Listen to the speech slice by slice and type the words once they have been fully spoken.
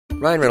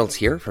Ryan Reynolds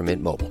here from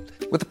Mint Mobile.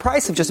 With the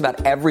price of just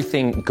about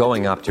everything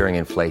going up during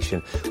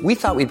inflation, we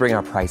thought we'd bring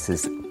our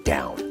prices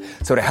down.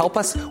 So to help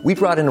us, we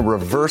brought in a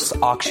reverse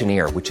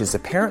auctioneer, which is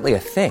apparently a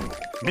thing.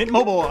 Mint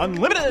Mobile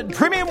Unlimited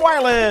Premium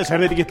Wireless. How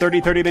to get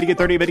 30, 30, bit to get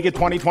 30, bit to get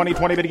 20, 20,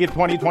 20, bit to get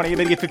 20, 20,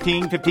 bit to get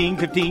 15, 15,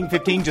 15,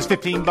 15, just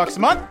 $15 a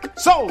month?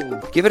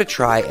 Sold! Give it a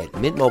try at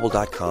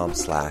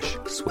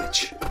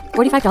mintmobile.com/switch.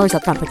 $45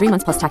 up front for 3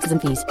 months plus taxes and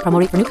fees. Promo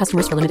rate for new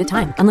customers for limited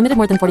time. Unlimited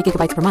more than 40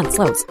 gigabytes per month.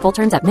 Slows full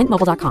terms at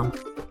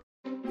mintmobile.com.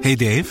 Hey,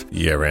 Dave.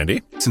 Yeah,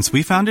 Randy. Since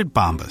we founded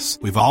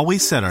Bombas, we've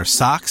always said our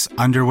socks,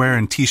 underwear,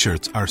 and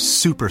T-shirts are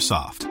super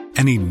soft.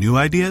 Any new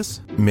ideas?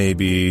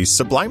 Maybe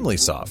sublimely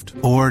soft.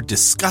 Or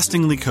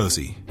disgustingly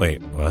cozy.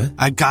 Wait, what?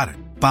 I got it.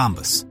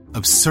 Bombas.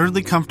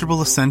 Absurdly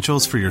comfortable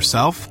essentials for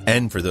yourself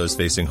and for those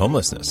facing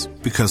homelessness.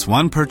 Because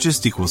one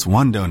purchased equals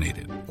one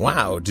donated.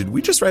 Wow, did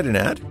we just write an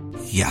ad?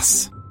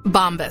 Yes.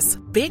 Bombas.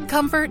 Big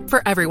comfort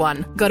for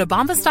everyone. Go to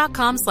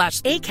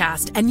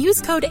bombas.com/ACAST and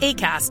use code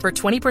ACAST for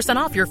 20%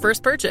 off your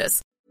first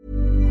purchase.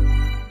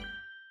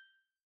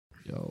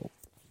 Yo,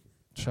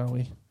 shall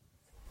we?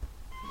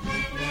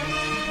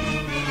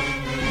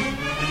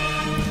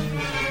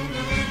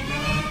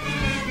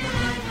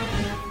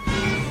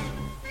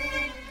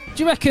 Do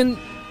you reckon...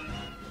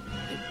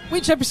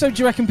 Which episode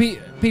do you reckon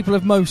people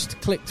have most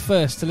clicked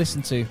first to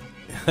listen to?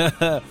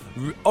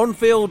 On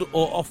field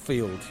or off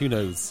field? Who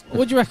knows?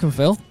 What do you reckon,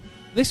 Phil?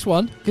 This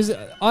one? Because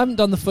I haven't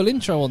done the full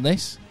intro on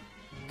this.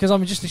 Because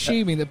I'm just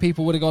assuming that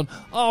people would have gone,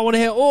 oh, I want to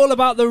hear all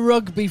about the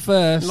rugby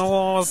first.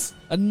 Nose.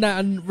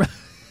 And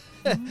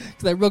because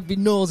they're rugby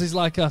noses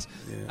like us.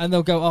 Yeah. And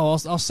they'll go, oh,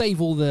 I'll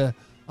save all the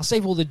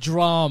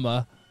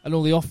drama and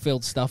all the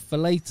off-field stuff for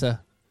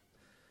later.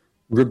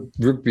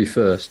 Rugby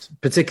first,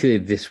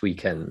 particularly this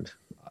weekend.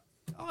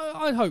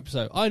 I hope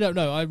so. I don't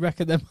know. I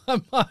reckon I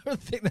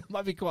think there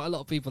might be quite a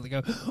lot of people that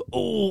go,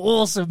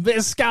 oh, awesome, bit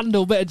of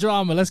scandal, bit of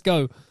drama, let's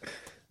go.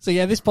 So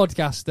yeah, this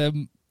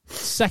podcast,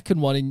 second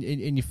one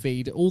in your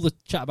feed, all the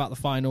chat about the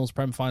finals,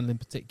 Prem final in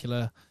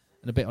particular,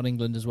 and a bit on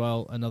England as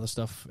well, and other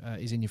stuff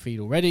is in your feed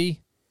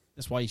already.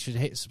 That's why you should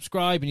hit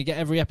subscribe, and you get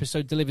every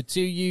episode delivered to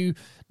you.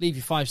 Leave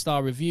your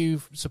 5-star review.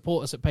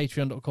 Support us at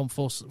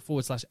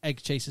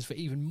patreon.com/eggchasers for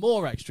even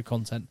more extra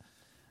content.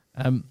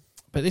 But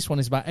this one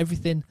is about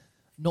everything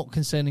not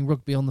concerning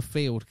rugby on the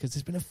field, because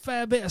there's been a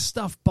fair bit of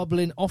stuff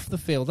bubbling off the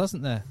field,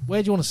 hasn't there?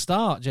 Where do you want to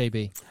start,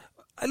 JB?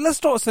 Let's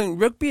start with something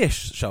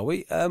rugby-ish, shall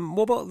we?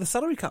 What about the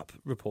salary cap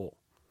report?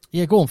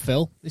 Yeah, go on,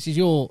 Phil. This is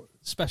your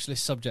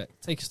specialist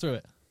subject. Take us through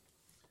it.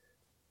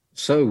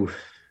 So,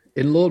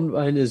 in Lord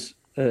Miner's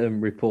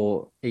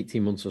report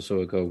 18 months or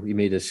so ago, he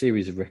made a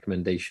series of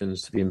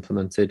recommendations to be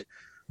implemented,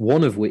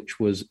 one of which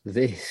was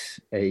this,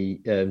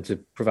 to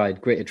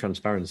provide greater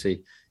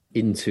transparency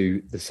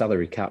into the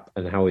salary cap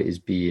and how it is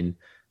being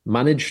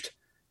managed,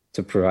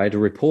 to provide a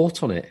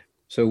report on it.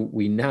 So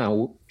we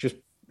now, just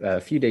a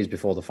few days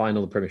before the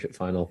final, the Premiership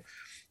final,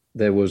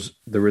 there was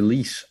the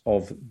release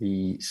of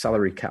the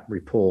salary cap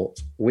report,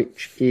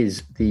 which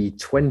is the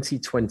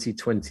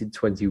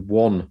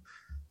 2020-2021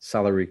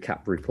 salary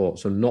cap report.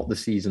 So not the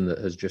season that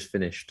has just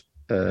finished,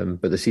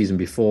 but the season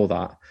before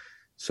that.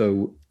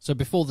 So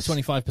before the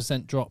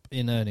 25% drop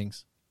in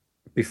earnings?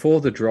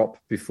 Before the drop,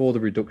 before the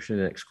reduction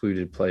in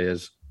excluded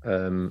players,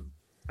 and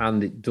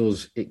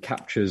it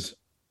captures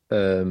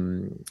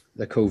the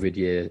COVID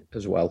year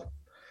as well.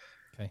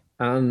 Okay.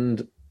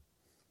 And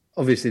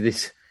obviously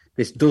this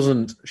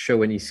doesn't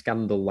show any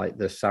scandal like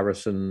the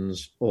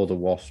Saracens or the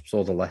Wasps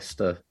or the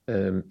Leicester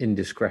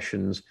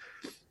indiscretions.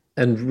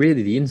 And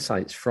really the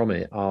insights from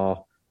it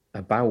are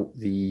about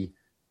the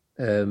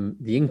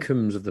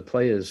incomes of the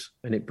players,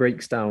 and it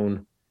breaks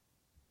down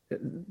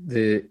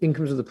the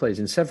incomes of the players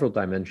in several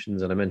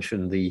dimensions. And I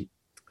mentioned the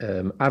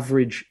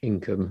average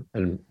income,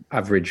 and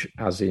average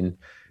as in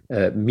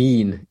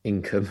mean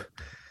income,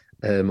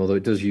 although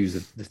it does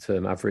use the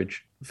term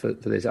average for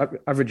this.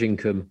 Average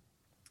income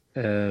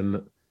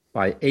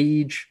by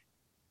age,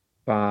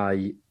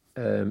 by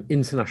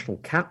international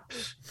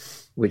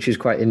caps, which is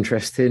quite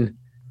interesting,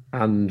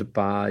 and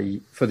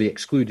for the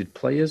excluded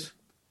players,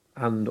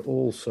 and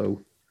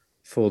also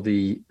for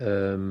the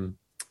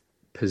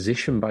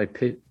position by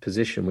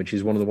position, which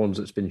is one of the ones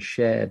that's been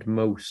shared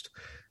most,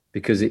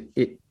 because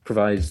it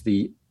provides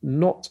the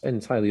not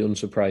entirely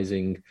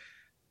unsurprising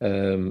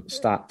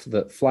stat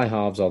that fly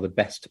halves are the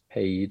best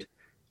paid.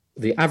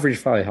 The average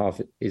fly half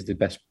is the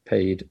best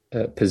paid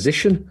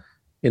position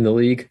in the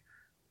league,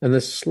 and the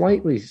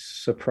slightly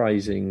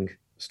surprising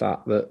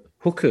stat that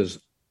hookers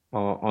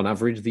are on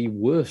average the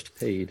worst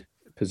paid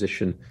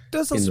position.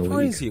 Does that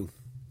surprise you?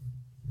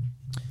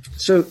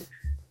 So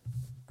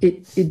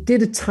it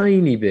did a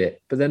tiny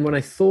bit, but then when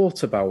I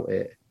thought about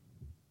it,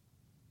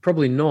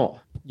 probably not.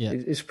 Yeah.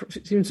 It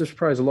seems to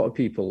surprise a lot of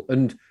people,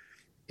 and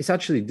it's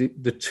actually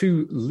the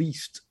two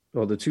least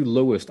or the two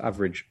lowest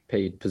average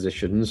paid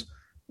positions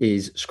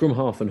is scrum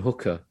half and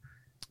hooker.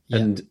 Yeah.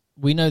 And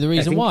we know the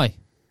reason why.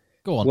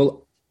 Go on.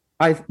 Well,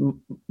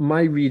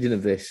 my reading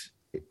of this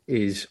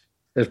is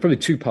there's probably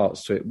two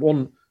parts to it.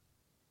 One,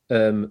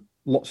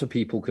 lots of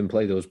people can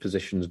play those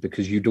positions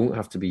because you don't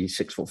have to be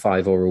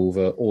 6'5" or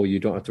over, or you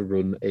don't have to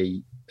run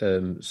a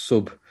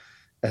sub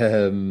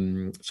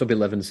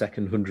 11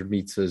 second 100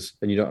 meters,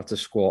 and you don't have to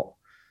squat.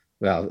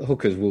 Well,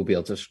 hookers will be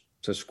able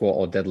to squat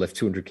or deadlift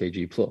 200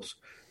 kg plus,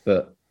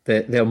 but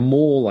they're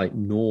more like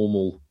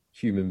normal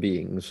human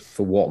beings,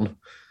 for one.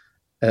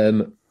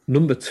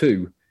 Number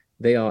two,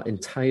 they are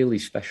entirely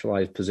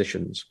specialized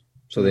positions,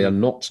 so they are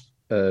not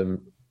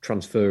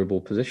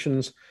transferable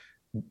positions.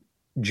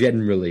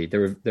 Generally,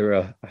 there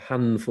are a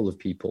handful of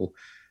people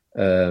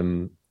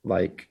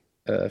like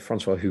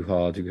Francois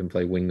Huhard, who can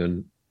play wing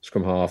and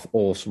scrum half,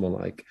 or someone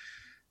like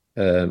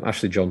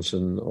Ashley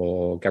Johnson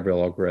or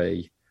Gabrielle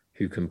Ogray,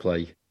 who can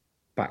play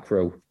back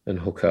row and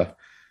hooker.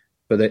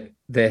 But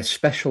they're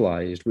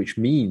specialised, which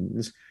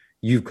means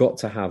you've got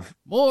to have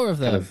more of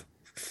them. Kind of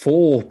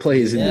 4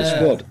 players in the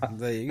squad.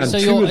 There you go. So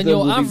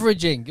you're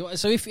averaging.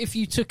 So if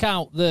you took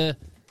out the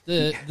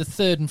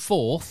third and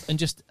fourth and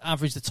just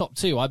average the top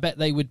 2, I bet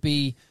they would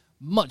be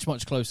much,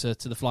 much closer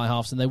to the fly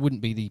halves, and they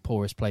wouldn't be the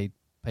poorest paid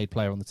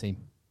player on the team.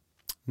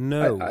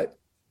 No.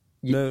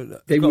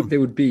 They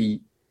would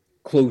be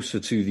closer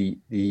to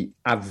the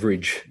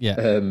average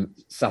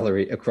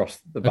salary across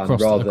the band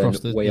rather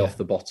than way off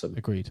the bottom.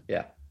 Agreed.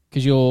 Yeah,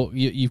 because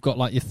you've got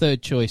like your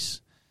third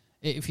choice.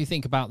 If you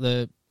think about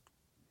I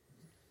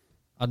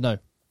don't know.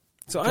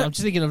 So I'm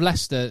just thinking of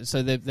Leicester.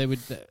 So they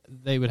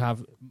would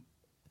have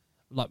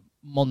like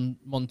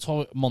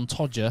Montoya.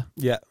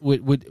 Yeah,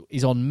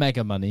 is on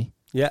mega money.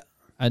 Yeah,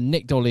 and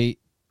Nick Dolly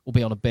will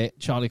be on a bit.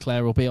 Charlie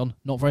Clare will be on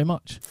not very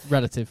much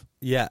relative.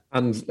 Yeah,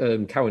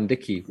 and Cowan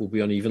Dickey will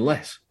be on even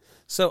less.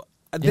 So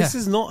this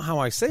is not how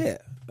I say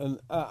it, and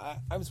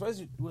I'm surprised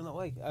you went that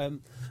way.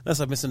 Unless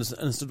I've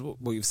misunderstood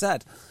what you've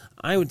said,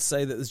 I would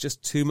say that there's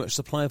just too much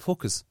supply of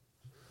hookers,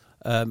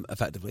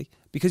 effectively,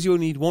 because you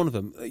only need one of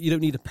them. You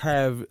don't need a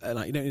pair of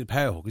you don't need a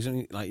pair of hookers.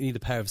 You need a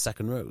pair of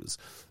second rows.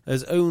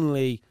 There's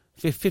only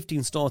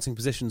 15 starting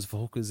positions for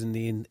hookers in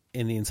the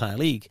entire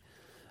league.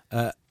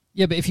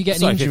 Yeah, but if you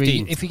get an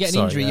injury,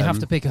 15. You have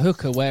to pick a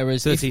hooker.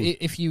 Whereas if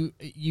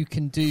you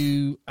can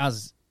do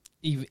as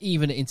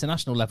even at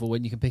international level,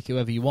 when you can pick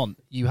whoever you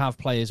want, you have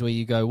players where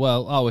you go,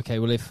 well,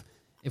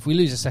 if we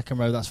lose a second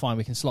row, that's fine.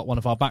 We can slot one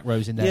of our back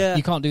rows in there. Yeah.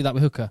 You can't do that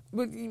with hooker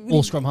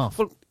or scrum half.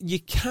 Well, you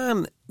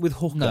can with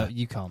hooker. No,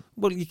 you can't.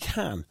 Well, you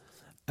can.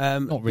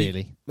 Not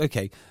really.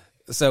 Okay,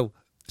 so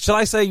shall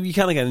I say you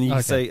can again, and you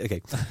can say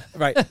okay,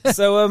 right?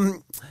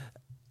 So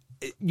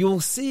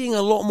you're seeing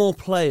a lot more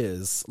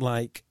players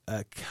like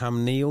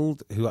Cam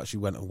Neild, who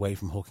actually went away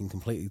from hooking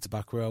completely to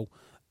back row.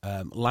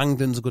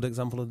 Langdon's a good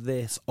example of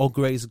this.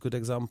 Ogray's a good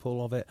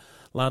example of it.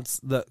 Lads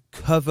that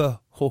cover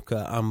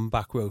hooker and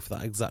back row for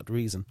that exact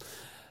reason.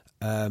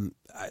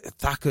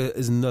 Thacker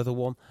is another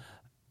one.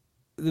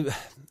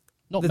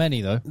 Not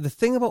many, though. The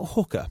thing about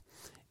hooker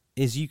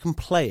is you can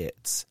play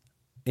it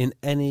in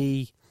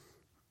any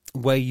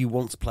way you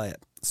want to play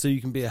it. So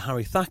you can be a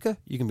Harry Thacker,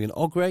 you can be an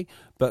Ogray,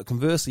 but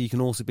conversely, you can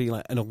also be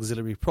like an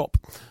auxiliary prop,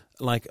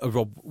 like a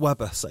Rob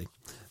Webber, say.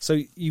 So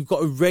you've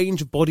got a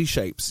range of body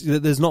shapes.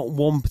 There's not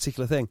one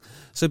particular thing.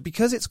 So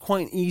because it's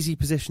quite an easy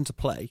position to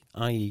play,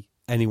 i.e.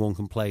 anyone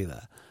can play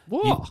there.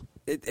 What?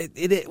 It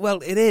is.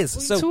 What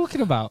are you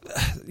talking about?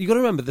 You got to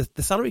remember,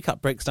 the salary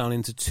cap breaks down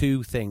into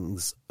two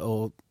things.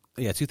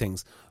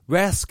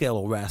 Rare skill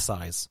or rare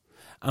size.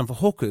 And for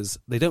hookers,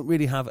 they don't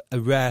really have a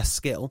rare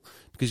skill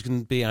because you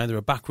can be either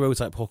a back row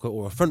type hooker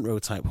or a front row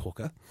type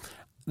hooker.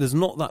 There's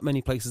not that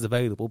many places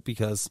available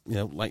because,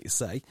 like you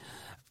say.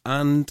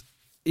 And,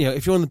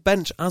 if you're on the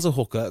bench as a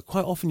hooker,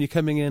 quite often you're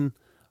coming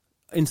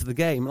into the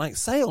game. Like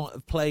Sale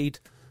have played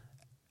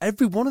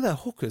every one of their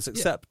hookers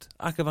except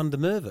Aka van der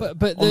Merwe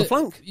but on the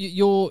flank.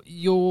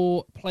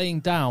 You're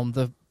playing down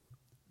the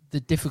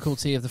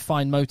difficulty of the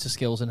fine motor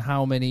skills and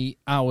how many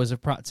hours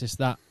of practice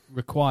that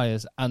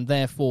requires, and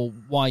therefore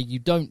why you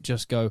don't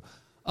just go,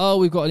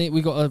 we've got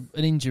an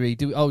injury.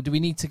 Do we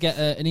need to get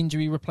an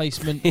injury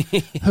replacement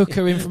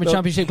hooker in from a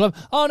championship club?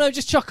 Oh no,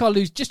 just chuck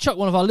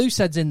one of our loose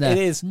heads in there. It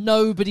is.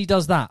 Nobody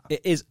does that.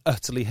 It is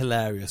utterly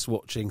hilarious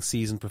watching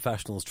seasoned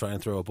professionals try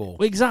and throw a ball.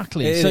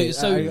 Exactly.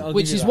 So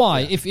which is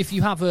why if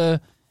you have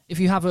a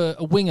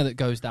winger that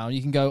goes down,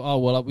 you can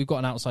go, we've got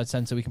an outside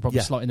centre, we can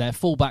probably slot in there.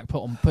 Fullback,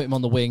 put him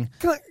on the wing.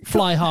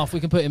 Fly half, we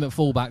can put him at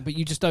fullback, but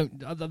you just don't.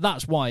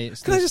 That's why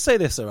it's. Can I just say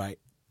this, all right?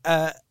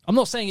 I'm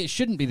not saying it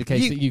shouldn't be the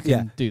case that you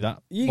can do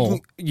that.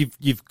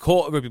 You've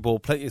caught a rugby ball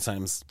plenty of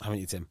times, haven't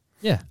you, Tim?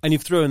 Yeah. And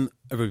you've thrown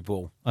a rugby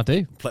ball. I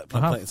do.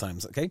 Plenty of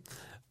times, okay?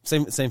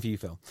 Same for you,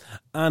 Phil.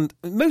 And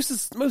most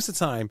of the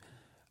time,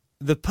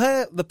 the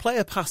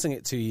player passing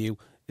it to you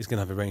is going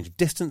to have a range of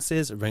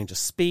distances, a range of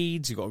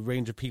speeds. You've got a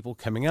range of people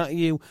coming at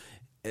you.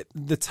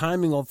 The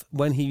timing of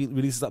when he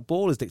releases that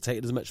ball is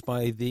dictated as much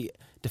by the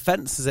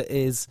defence as it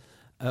is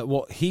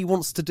what he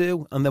wants to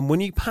do. And then when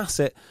you pass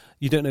it,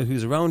 you don't know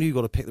who's around you. You've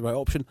got to pick the right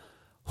option.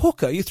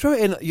 Hooker, you throw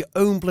it in at your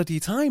own bloody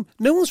time.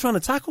 No one's trying to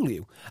tackle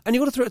you. And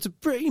you've got to throw it to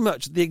pretty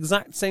much the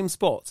exact same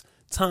spot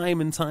time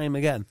and time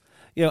again.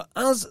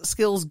 As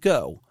skills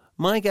go,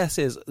 my guess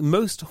is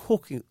most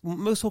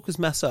hookers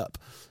mess up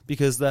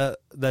because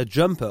their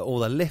jumper or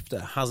their lifter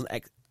hasn't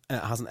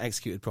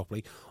executed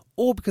properly,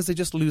 or because they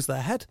just lose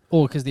their head,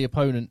 or because the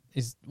opponent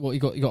is you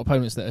got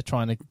opponents that are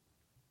trying to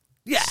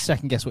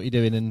second guess what you're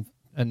doing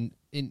and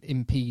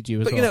impede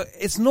you as well. But, you know,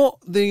 it's not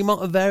the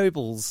amount of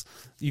variables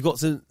you got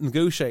to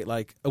negotiate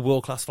like a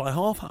world-class fly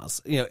half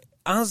has. You know,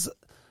 as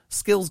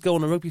skills go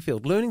on a rugby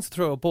field, learning to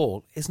throw a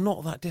ball is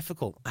not that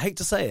difficult. I hate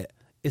to say it.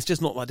 It's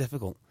just not that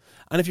difficult.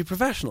 And if you're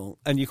professional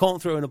and you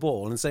can't throw in a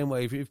ball, in the same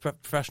way if you're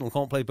professional and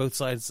can't play both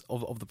sides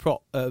of the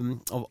prop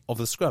of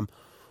the scrum,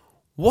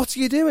 what are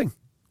you doing?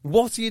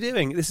 What are you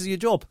doing? This is your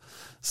job.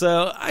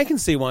 So I can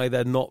see why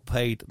they're not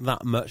paid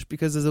that much,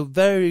 because there's a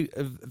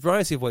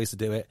variety of ways to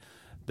do it.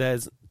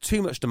 There's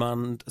too much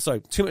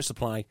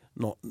supply,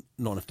 not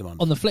enough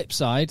demand. On the flip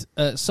side,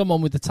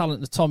 someone with the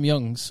talent of Tom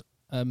Youngs,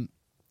 to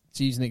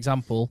use an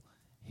example,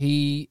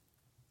 he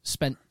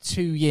spent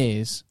 2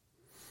 years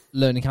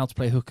learning how to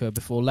play hooker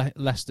before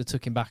Leicester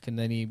took him back, and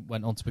then he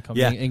went on to become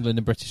England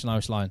and British and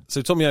Irish Lion.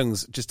 So Tom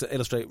Youngs, just to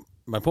illustrate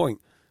my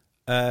point,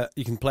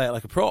 you can play it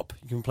like a prop,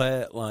 you can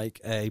play it like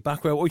a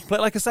back row, or you can play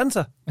it like a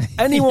centre.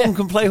 Anyone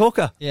can play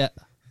hooker. Yeah.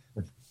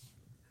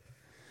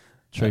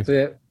 True.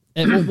 So,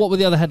 what were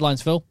the other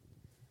headlines, Phil?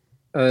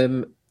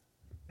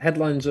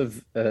 Headlines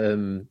of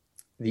the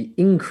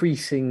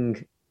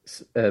increasing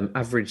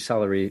average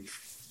salary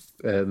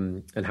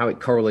and how it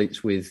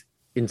correlates with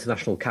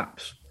international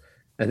caps.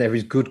 And there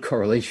is good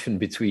correlation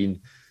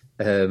between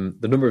the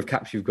number of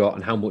caps you've got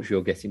and how much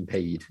you're getting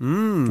paid,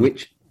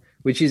 which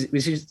is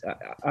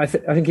I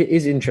think it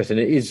is interesting.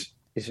 It is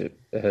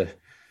a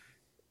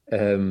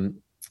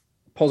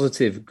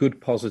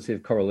good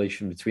positive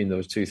correlation between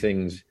those two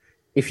things.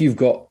 If you've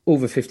got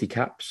over 50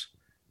 caps,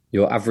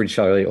 your average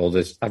salary, or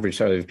the average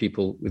salary of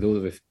people with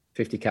over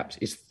 50 caps,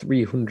 is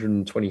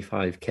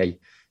 325k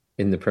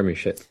in the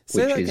Premiership,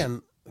 Say which that is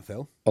again,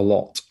 Phil. a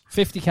lot.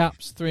 50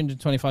 caps,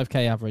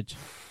 325k average.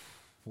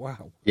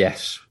 Wow.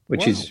 Yes,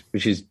 which is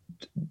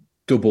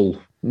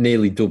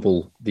nearly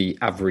double the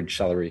average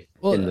salary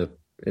in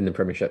the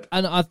Premiership.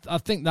 And I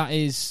think that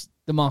is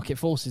the market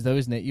forces, though,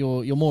 isn't it?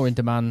 You're more in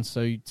demand,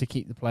 so to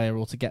keep the player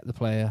or to get the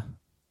player.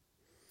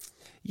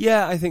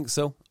 Yeah, I think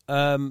so.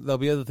 There'll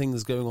be other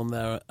things going on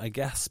there, I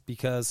guess,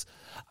 because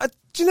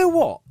do you know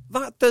what?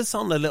 That does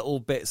sound a little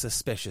bit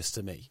suspicious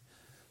to me.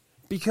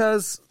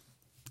 Because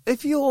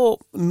if you're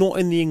not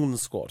in the England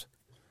squad,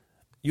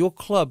 your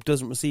club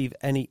doesn't receive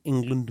any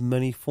England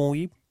money for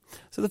you.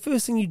 So the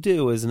first thing you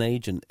do as an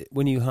agent,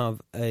 when you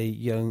have a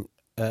young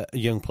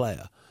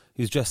player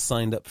who's just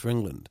signed up for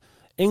England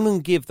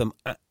give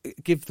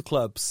the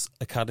clubs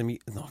academy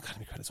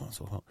credits. What I'm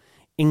talking about.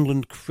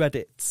 England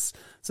credits.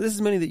 So this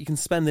is money that you can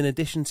spend in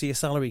addition to your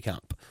salary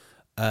cap,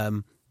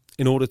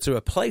 in order to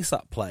replace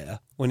that player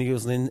when he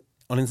goes on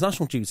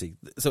international duty.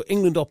 So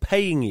England are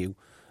paying you,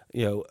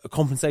 a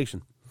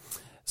compensation.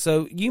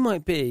 So you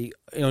might be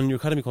on your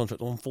academy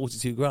contract on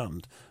 42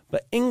 grand,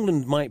 but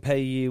England might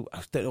pay you,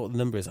 I don't know what the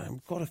number is,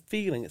 I've got a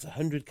feeling it's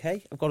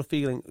 100k. I've got a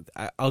feeling,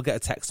 I'll get a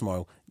text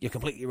tomorrow, you're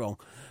completely wrong.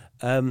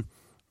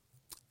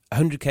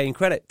 100k in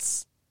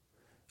credits.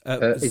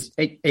 It's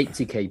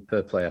 80k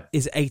per player.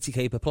 Is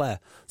 80k per player.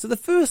 So the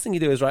first thing you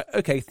do is, right,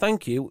 okay,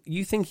 thank you.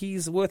 You think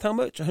he's worth how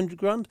much? 100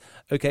 grand?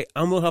 Okay,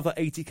 and we'll have that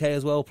 80k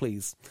as well,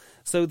 please.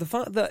 So the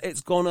fact that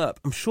it's gone up,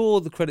 I'm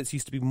sure the credits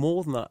used to be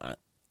more than that,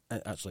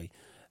 actually,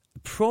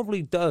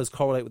 probably does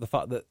correlate with the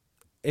fact that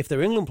if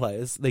they're England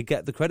players, they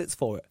get the credits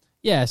for it.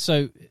 Yeah,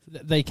 so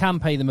they can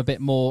pay them a bit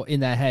more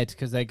in their head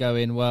because they're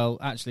going, well,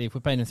 actually, if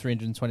we're paying them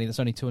 320, that's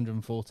only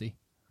 240.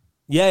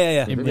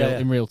 Yeah.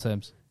 In real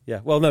terms.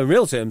 Yeah, well, no, in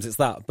real terms it's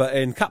that, but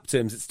in cap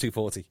terms it's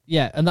 240.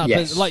 Yeah, and that,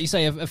 yes. like you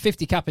say, a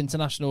 50 cap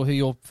international who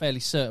you're fairly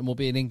certain will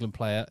be an England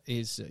player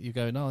is you're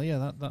going, oh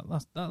yeah,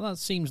 that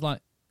seems like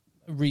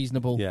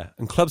reasonable. Yeah,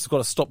 and clubs have got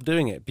to stop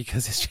doing it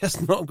because it's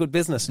just not good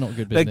business. It's not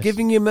good business. They're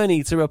giving you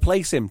money to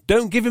replace him.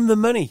 Don't give him the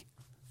money,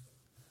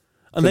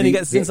 and then he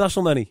gets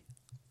international money.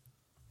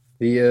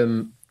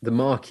 The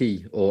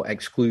marquee or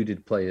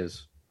excluded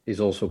players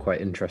is also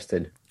quite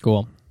interesting. Go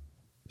on.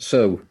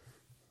 So,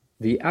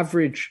 the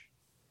average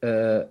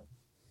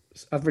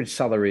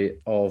salary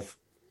of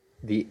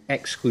the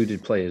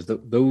excluded players,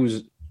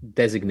 those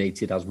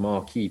designated as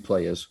marquee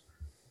players,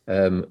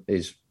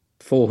 is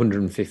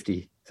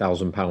 £450,000.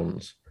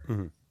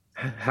 Mm-hmm.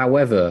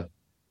 However,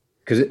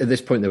 because at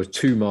this point there was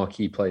 2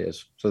 marquee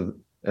players, and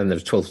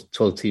there's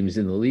 12 teams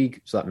in the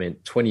league, so that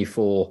meant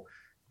 24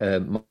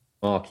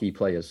 marquee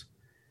players.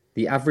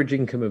 The average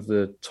income of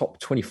the top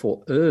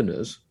 24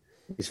 earners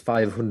is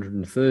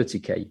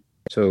 530k.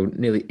 So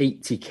nearly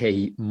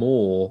 80k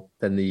more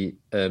than the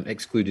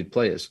excluded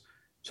players.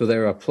 So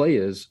there are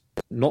players,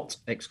 not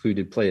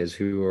excluded players,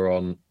 who are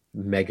on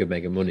mega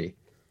money,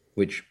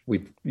 which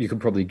you can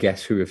probably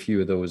guess who a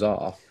few of those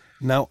are.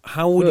 Now,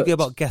 how would you go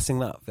about guessing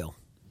that, Phil?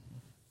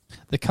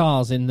 The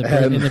cars in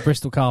the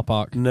Bristol car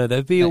park. No,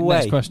 there'd be a way.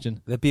 Next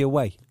question. There'd be a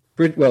way.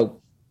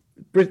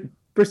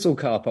 Bristol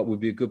car park would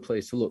be a good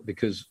place to look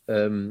because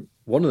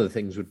one of the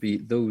things would be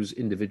those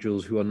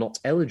individuals who are not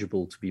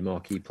eligible to be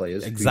marquee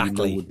players, exactly,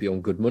 who you know would be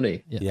on good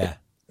money. Yeah.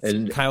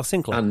 And Kyle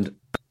Sinclair. And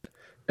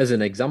as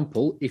an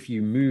example, if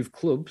you move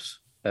clubs,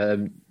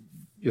 I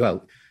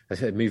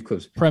said move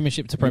clubs.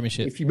 Premiership to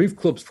Premiership. If you move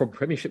clubs from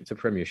Premiership to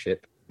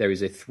Premiership, there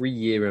is a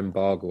 3-year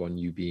embargo on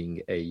you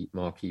being a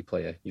marquee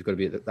player. You've got to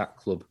be at that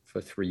club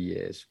for 3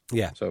 years.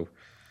 Yeah. So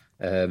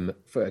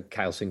for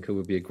Kyle Sinclair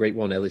would be a great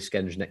one. Ellis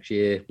Skenge next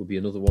year will be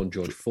another one.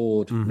 George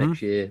Ford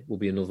next year will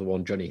be another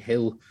one. Johnny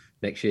Hill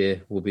next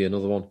year will be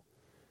another one.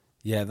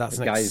 Yeah, that's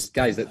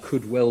guys that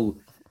could well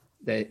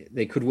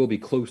they could well be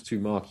close to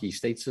marquee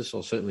status,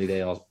 or certainly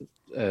they are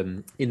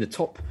in the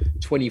top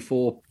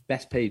 24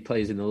 best paid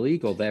players in the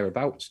league or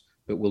thereabouts,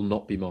 but will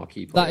not be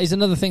marquee players. That is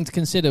another thing to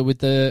consider with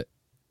the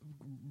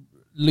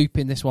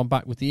looping this one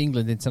back with the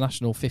England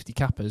international 50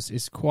 cappers,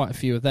 is quite a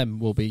few of them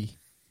will be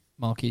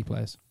marquee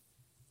players.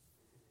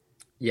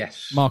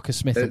 Yes. Marcus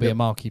Smith will be a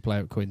marquee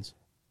player at Quins.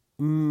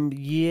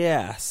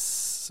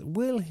 Yes.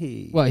 Will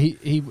he? Well,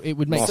 it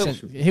would make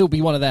sense. He'll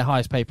be one of their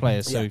highest paid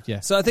players. So yeah.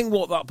 So I think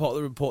what that part of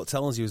the report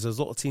tells you is there's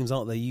a lot of teams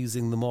out there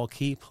using the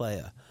marquee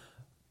player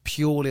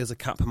purely as a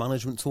cap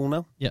management tool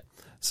now. Yeah.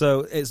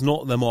 So it's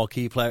not the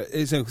marquee player.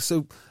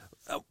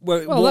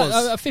 Where it well,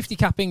 was, a 50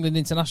 cap England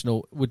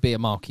international would be a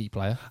marquee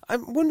player.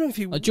 I'm wondering if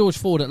you George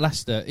Ford at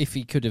Leicester, if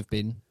he could have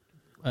been,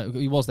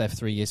 he was there for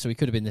 3 years, so he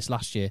could have been this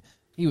last year.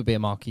 He would be a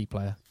marquee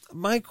player.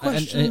 My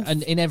question,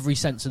 and in every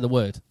sense of the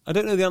word. I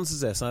don't know the answer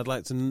to this. I'd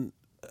like to,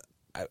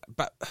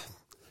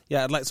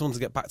 I'd like someone to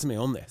get back to me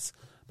on this.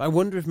 But I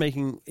wonder if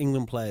making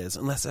England players,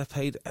 unless they're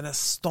paid an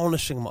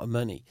astonishing amount of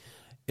money,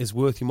 is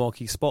worth your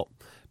marquee spot,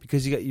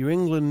 because you get your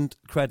England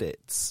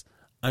credits,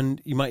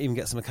 and you might even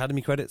get some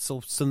academy credits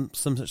or some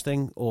such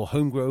thing, or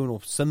homegrown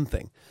or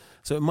something.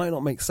 So it might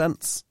not make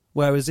sense.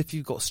 Whereas if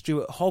you've got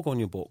Stuart Hogg on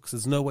your books,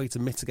 there's no way to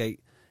mitigate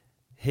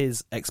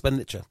his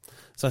expenditure.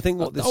 So I think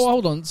what this... Oh,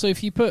 hold on. So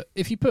if you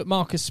put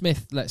Marcus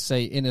Smith, let's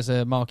say, in as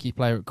a marquee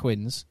player at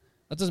Quins,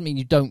 that doesn't mean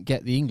you don't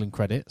get the England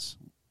credits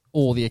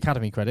or the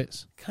academy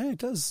credits. Kind of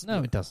does.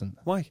 No, it doesn't.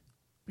 Why?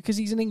 Because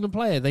he's an England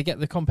player. They get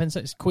the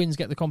compensation. Quins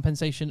get the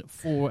compensation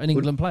for an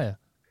England player.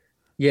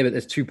 Yeah, but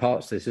there's two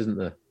parts to this, isn't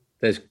there?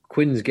 There's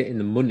Quins getting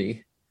the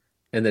money,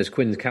 and there's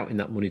Quins counting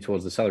that money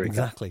towards the salary cap.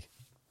 Exactly.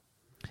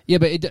 Yeah,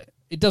 but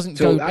it doesn't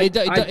go.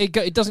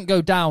 It doesn't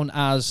go down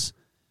as,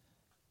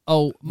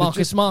 oh,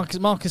 Marcus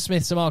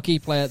Smith's a marquee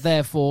player,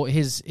 therefore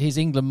his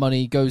England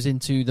money goes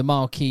into the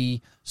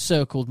marquee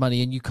circled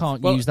money, and you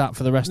can't use that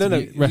for the rest of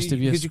your spend.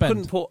 Because you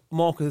couldn't put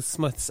Marcus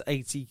Smith's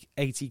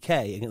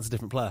 80k against a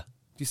different player.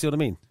 Do you see what I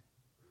mean?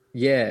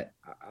 Yeah,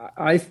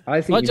 I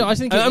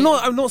think. I'm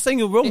not saying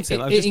you're wrong,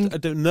 Tim. I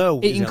don't know.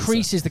 It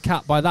increases the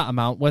cap by that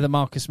amount, whether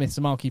Marcus Smith's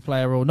a marquee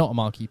player or not a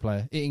marquee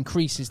player. It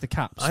increases the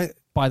caps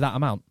by that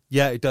amount.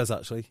 Yeah, it does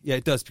actually. Yeah,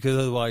 it does, because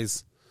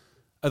otherwise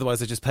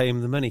they just pay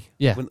him the money.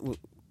 Yeah,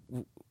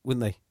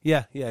 wouldn't they?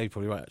 Yeah, you're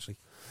probably right actually.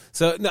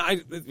 So no,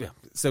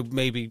 so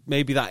maybe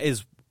that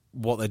is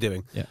what they're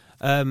doing. Yeah.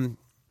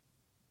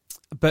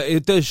 But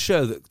it does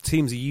show that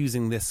teams are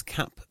using this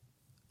cap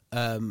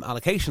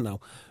allocation now,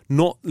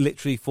 not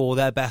literally for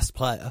their best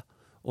player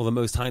or the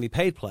most highly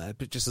paid player,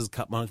 but just as a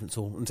cap management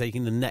tool, and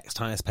taking the next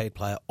highest paid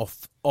player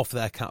off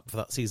their cap for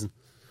that season.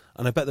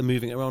 And I bet they're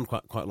moving it around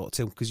quite a lot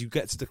too, because you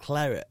get to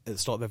declare it at the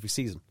start of every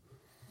season.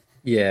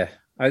 Yeah,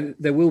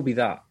 there will be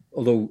that.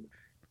 Although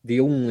the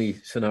only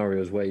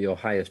scenarios where your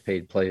highest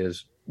paid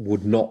players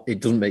would not,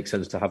 it doesn't make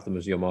sense to have them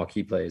as your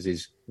marquee players,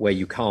 is where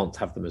you can't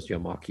have them as your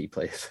marquee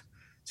players.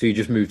 So you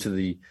just move to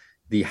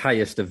the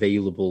highest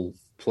available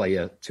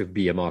player to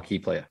be a marquee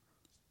player.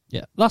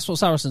 Yeah, that's what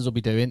Saracens will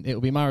be doing. It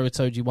will be Mario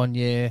Itoje 1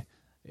 year.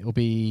 It will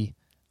be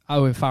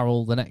Owen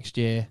Farrell the next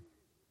year.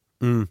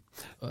 And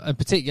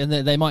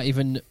particularly, they might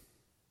even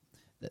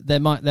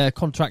their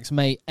contracts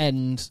may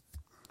end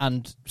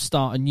and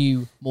start a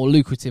new, more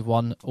lucrative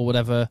one or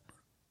whatever.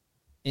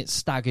 It's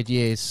staggered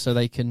years, so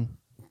they can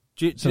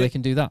do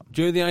that.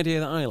 Do you know the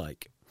idea that I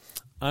like?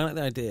 I like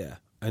the idea,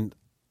 and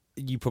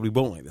you probably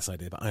won't like this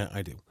idea, but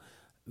I do.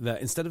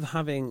 That instead of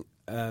having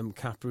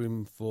cap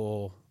room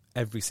for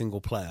every single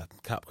player,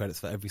 cap credits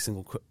for every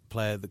single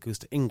player that goes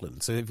to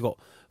England. So if you've got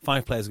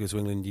 5 players who go to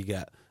England, you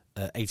get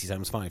 80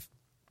 times 5.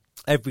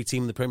 Every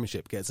team in the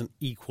Premiership gets an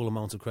equal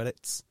amount of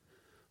credits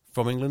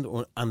from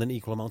England and an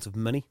equal amount of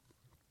money.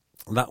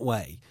 That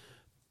way,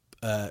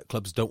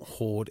 clubs don't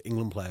hoard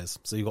England players.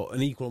 So you've got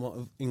an equal amount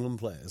of England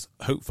players,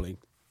 hopefully,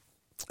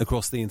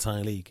 across the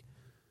entire league.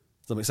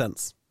 Does that make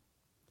sense?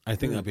 I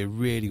think that'd be a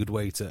really good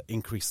way to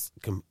increase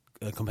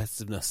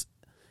competitiveness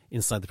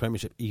inside the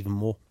Premiership even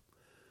more.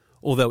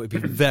 Although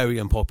it'd be very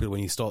unpopular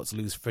when you start to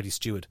lose Freddie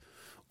Stewart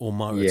or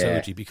Mario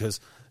Itoje, because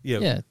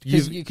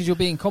you're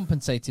being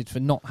compensated for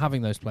not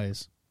having those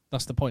players.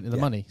 That's the point of the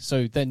money.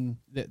 So then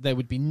there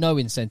would be no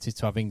incentive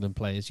to have England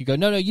players. You go,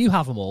 no, you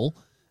have them all,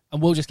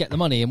 and we'll just get the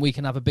money, and we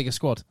can have a bigger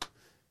squad.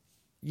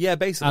 Yeah,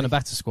 basically, and a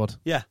better squad.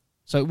 Yeah.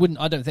 So it wouldn't.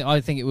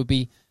 I think it would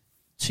be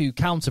too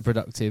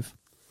counterproductive.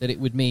 That it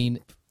would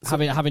mean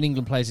having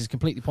England players is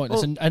completely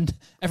pointless, and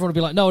everyone would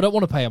be like, no, I don't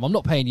want to pay them. I'm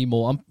not paying you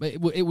more.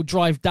 It would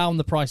drive down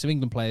the price of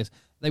England players.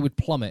 They would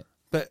plummet.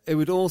 But it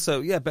would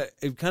also, but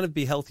it would kind of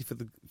be healthy for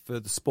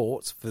the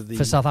sport,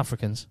 for South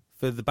Africans,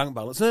 for the bank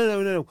balance.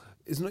 No.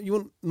 It's not. You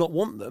would not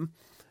want them.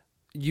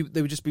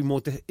 They would just be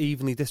more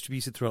evenly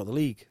distributed throughout the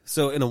league.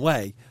 So in a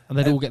way, and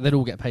they'd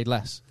all get paid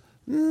less.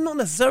 Not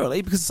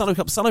necessarily, because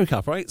the salary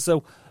cap, right?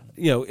 So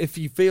if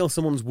you feel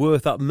someone's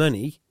worth that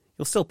money,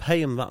 you'll still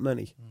pay them that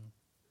money.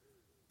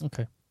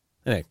 Okay.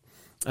 Anyway,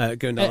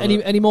 going down.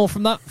 Any more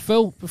from that,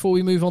 Phil? Before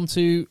we move on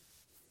to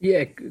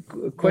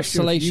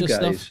question for you guys.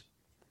 Stuff?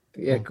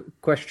 Yeah,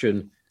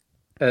 question.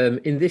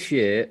 In this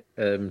year,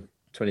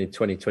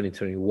 2020,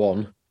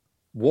 2021,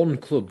 one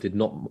club did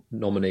not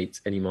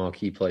nominate any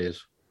marquee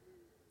players,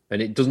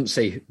 and it doesn't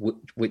say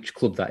which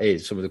club that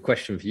is. So the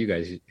question for you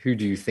guys is, who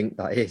do you think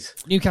that is?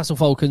 Newcastle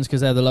Falcons,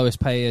 because they're the lowest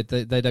paid.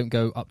 They don't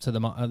go up to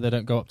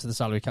the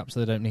salary cap, so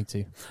they don't need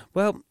to.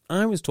 Well,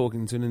 I was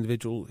talking to an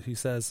individual who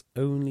says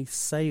only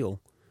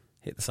Sale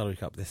hit the salary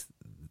cap this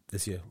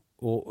year,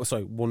 or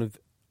sorry, one of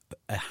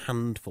a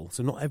handful.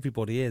 So not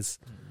everybody is.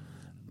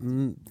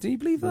 Do you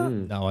believe that?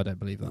 No, I don't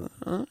believe that.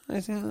 I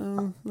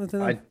don't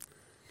know.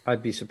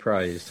 I'd be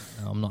surprised.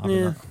 No, I'm not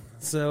having that.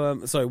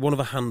 So, sorry, one of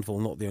a handful,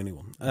 not the only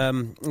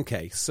one.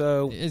 Okay,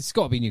 so it's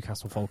got to be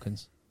Newcastle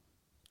Falcons.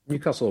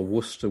 Newcastle or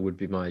Worcester would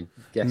be my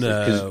guess.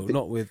 No,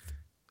 not with.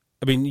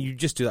 I mean, you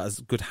just do that as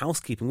good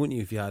housekeeping, wouldn't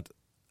you? If you had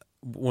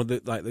one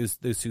of those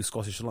two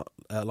Scottish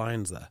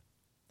Lions there.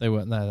 They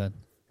weren't there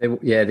then.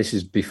 This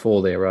is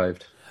before they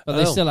arrived. But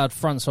they still had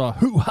Francois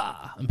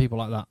Hoo-Ha and people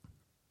like that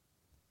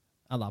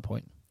at that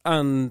point.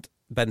 And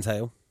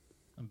Benteo.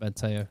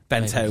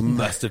 Benteo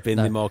must have been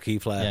the marquee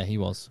player. Yeah, he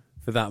was.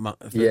 For that,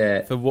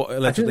 for what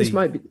allegedly...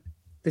 I think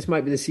this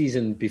might be the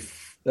season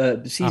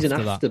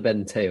after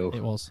Benteo.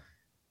 It was.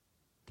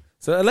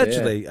 So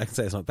allegedly, I can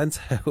say it's not.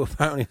 Benteo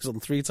apparently was on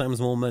 3 times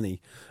more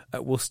money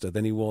at Worcester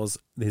than he was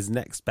his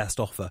next best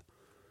offer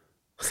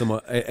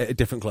somewhere a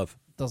different club.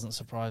 Doesn't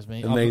surprise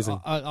me.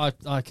 Amazing.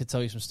 I could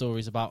tell you some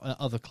stories about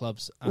other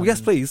clubs. Well, yes,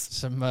 please.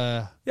 Some.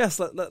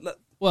 Yes.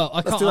 Well,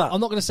 I can't.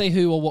 I'm not going to say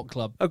who or what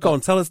club. Oh, go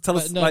on. Tell us.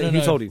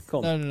 Who told you?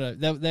 Go on.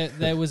 No.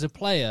 There was a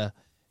player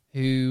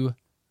who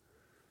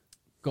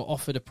got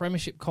offered a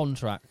Premiership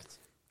contract.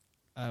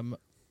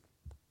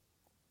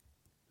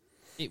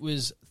 It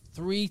was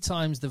 3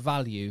 times the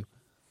value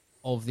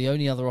of the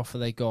only other offer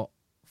they got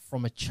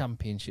from a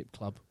Championship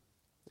club.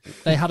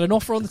 They had an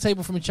offer on the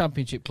table from a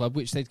Championship club,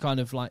 which they'd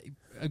kind of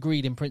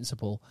agreed in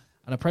principle,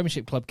 and a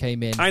Premiership club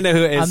came in. I know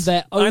who it is.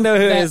 And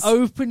their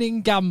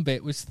opening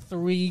gambit was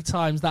 3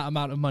 times that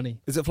amount of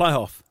money. Is it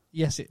Flyhoff?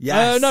 Yes.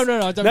 Yes. No,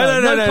 I don't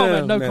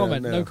know. No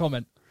comment.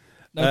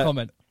 No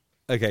comment.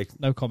 Okay.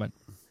 No comment.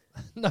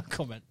 No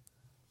comment.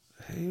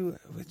 No,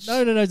 it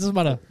doesn't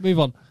matter. Move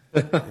on.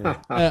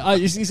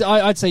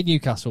 I'd say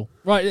Newcastle.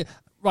 Right.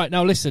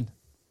 Now listen.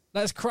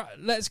 Let's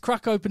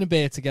crack open a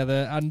beer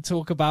together and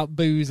talk about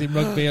booze in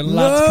rugby and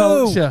lads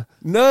culture.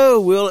 No,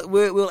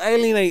 we'll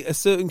alienate a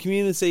certain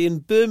community in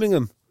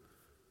Birmingham.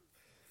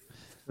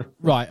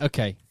 Right.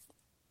 Okay.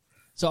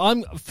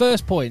 So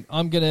first point.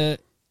 This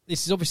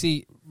is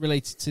obviously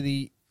related to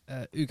the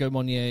Hugo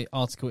Monnier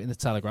article in the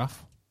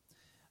Telegraph.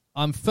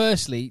 I'm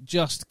firstly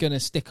just going to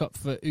stick up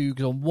for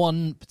Hugo on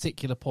one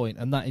particular point,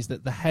 and that is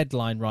that the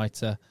headline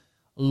writer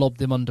lobbed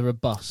him under a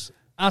bus,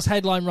 as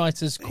headline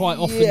writers quite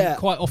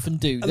often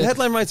do. And the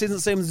headline writer isn't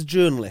the same as a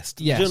journalist.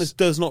 Yes. The journalist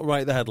does not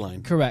write the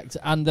headline. Correct,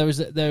 and there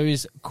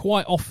is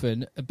quite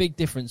often a big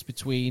difference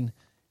between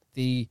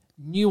the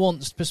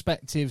nuanced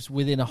perspectives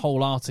within a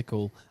whole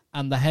article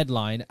and the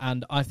headline,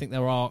 and I think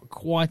there are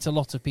quite a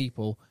lot of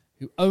people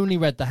who only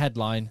read the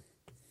headline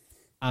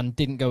and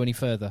didn't go any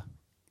further.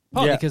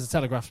 Partly because the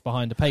Telegraph's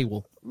behind a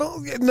paywall.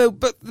 Well, no,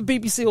 but the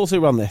BBC also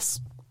run this.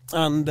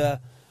 And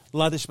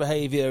laddish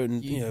behaviour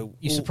and,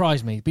 You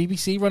surprise me.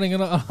 BBC running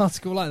an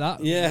article like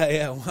that?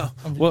 Yeah,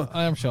 well.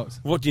 I am shocked.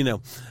 What do you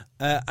know?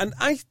 And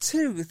I,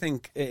 too,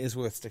 think it is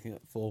worth sticking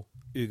up for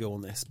Hugo on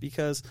this,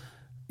 because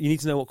you need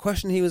to know what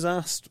question he was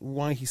asked,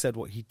 why he said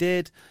what he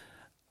did.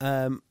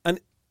 And,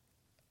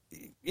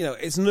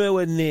 it's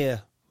nowhere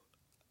near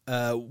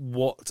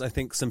what I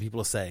think some people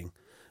are saying.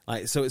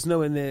 So it's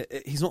nowhere near.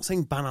 He's not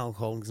saying ban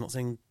alcohol. He's not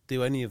saying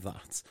do any of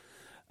that.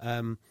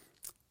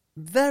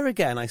 There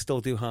again, I still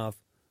do have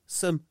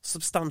some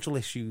substantial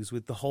issues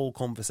with the whole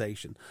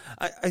conversation.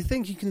 I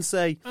think you can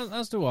say,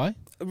 as do I,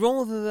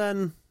 rather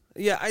than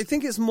I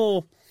think it's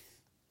more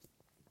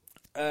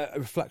a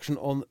reflection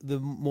on the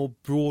more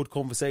broad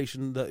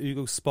conversation that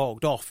Hugo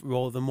sparked off,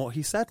 rather than what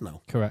he said.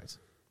 Now, correct.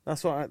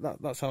 That's what.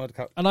 That's how I'd.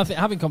 And I think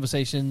having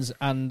conversations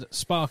and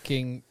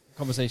sparking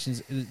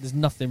conversations, there's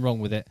nothing wrong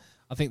with it.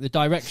 I think the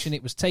direction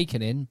it was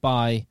taken in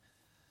by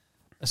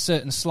a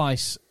certain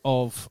slice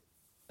of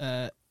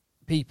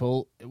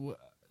people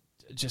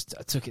just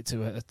took it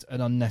to an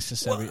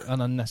unnecessary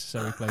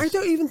place. I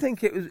don't even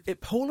think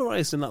it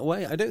polarised in that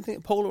way. I don't think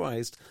it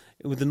polarised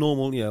with the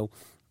normal,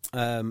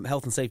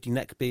 health and safety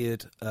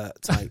neckbeard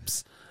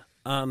types.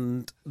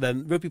 and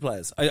then rugby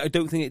players. I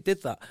don't think it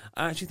did that.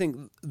 I actually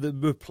think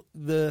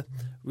the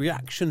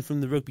reaction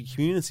from the rugby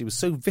community was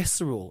so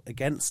visceral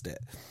against it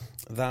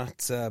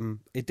that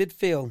it did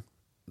feel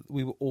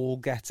we were all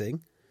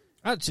getting...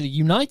 Actually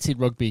united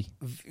rugby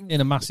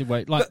in a massive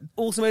way. Like, but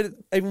also made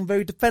everyone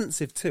very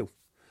defensive too.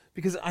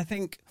 Because I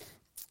think...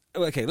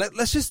 Okay,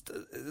 let's just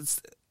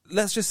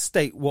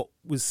state what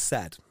was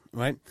said,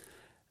 right?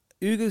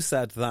 Ugo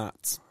said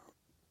that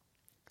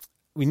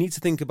we need to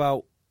think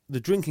about the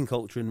drinking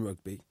culture in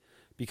rugby,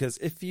 because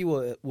if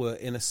you were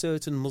in a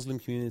certain Muslim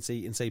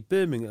community in, say,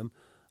 Birmingham,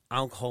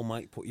 alcohol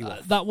might put you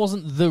off. That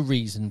wasn't the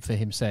reason for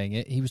him saying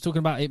it. He was talking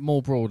about it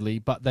more broadly,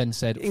 but then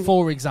said,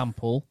 for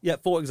example... Yeah,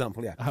 for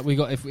example, yeah. We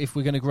got if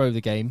we're going to grow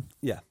the game...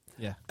 Yeah.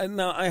 Yeah. And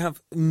now I have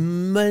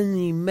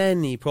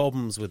many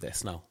problems with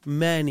this now.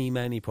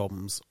 Many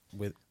problems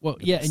with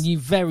this. And you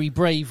very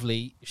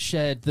bravely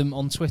shared them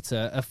on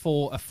Twitter, a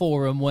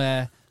forum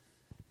where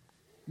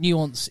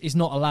nuance is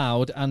not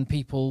allowed and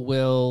people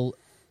will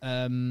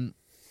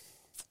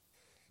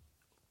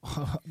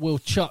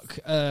chuck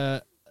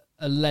a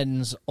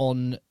lens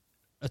on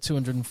a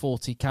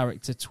 240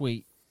 character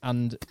tweet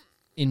and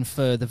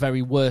infer the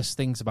very worst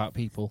things about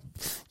people.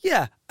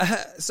 Yeah.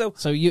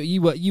 So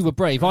you were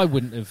brave. I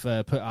wouldn't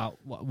have put out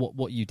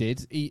what you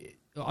did.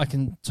 I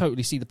can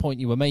totally see the point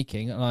you were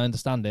making, and I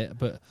understand it.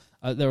 But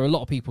there are a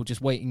lot of people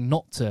just waiting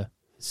not to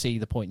see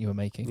the point you were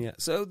making. Yeah.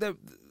 So the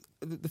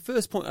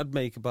first point I'd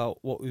make about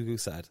what Ugo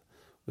said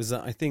was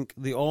that I think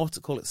the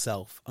article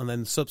itself and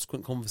then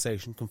subsequent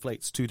conversation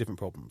conflates two different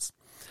problems.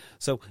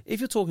 So if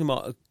you're talking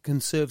about a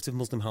conservative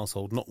Muslim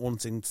household not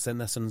wanting to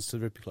send their sons to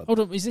the rugby club... Hold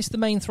on, is this the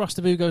main thrust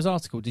of Ugo's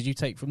article? Did you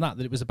take from that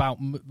it was about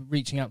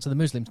reaching out to the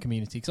Muslim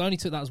community? Because I only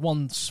took that as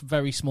one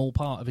very small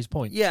part of his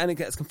point. Yeah, and it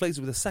gets conflated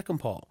with the second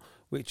part,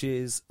 which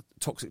is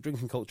toxic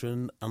drinking culture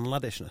and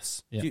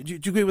laddishness. Yeah. Do you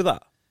agree with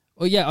that?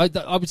 Well, yeah,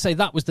 I would say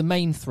that was the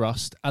main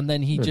thrust, and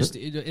then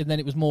and then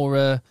it was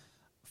more,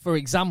 for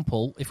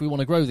example, if we want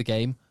to grow the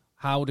game...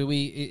 How do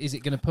we... Is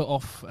it going to put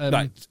off...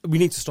 Right, we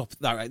need to stop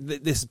that, right?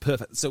 This is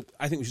perfect. So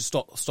I think we should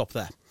stop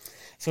there.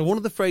 So one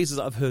of the phrases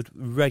that I've heard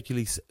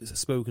regularly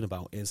spoken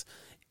about is,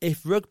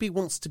 if rugby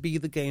wants to be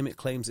the game it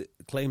claims it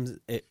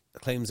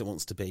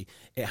wants to be,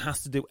 it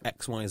has to do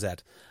X, Y, Z.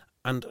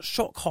 And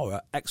shock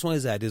horror, X, Y,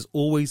 Z is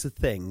always the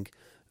thing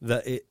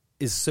that it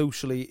is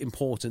socially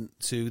important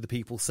to the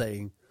people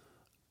saying,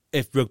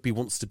 if rugby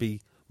wants to be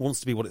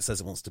what it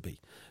says it wants to be.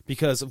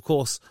 Because, of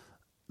course,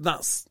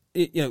 that's...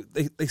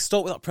 they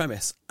start with that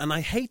premise, and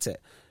I hate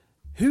it.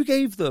 Who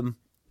gave them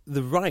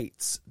the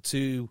right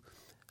to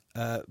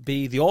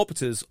be the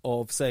arbiters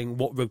of saying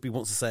what rugby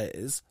wants to say it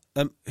is?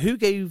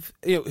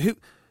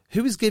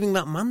 Who is giving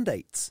that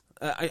mandate?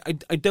 I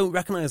don't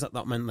recognise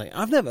that mandate.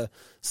 I've never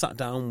sat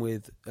down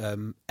with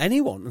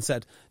anyone and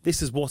said,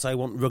 this is what I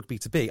want rugby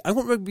to be. I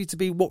want rugby to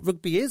be what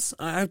rugby is.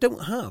 I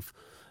don't have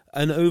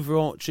an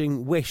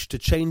overarching wish to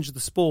change the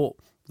sport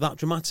that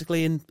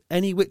dramatically in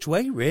any which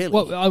way, really.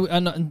 Well,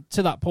 and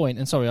to that point,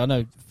 and sorry, I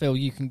know, Phil,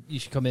 you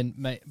should come in,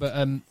 mate, but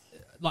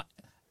like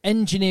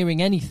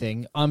engineering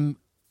anything, I'm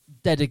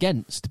dead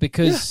against,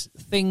 because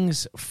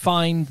things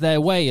find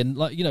their way, and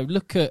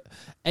look at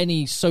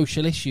any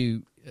social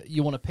issue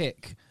you want to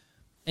pick,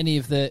 any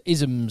of the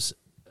isms,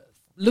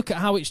 look at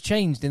how it's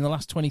changed in the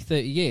last 20,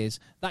 30 years.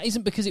 That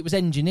isn't because it was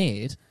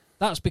engineered,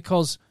 that's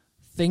because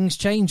things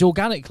change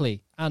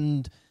organically,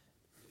 and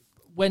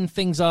when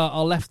things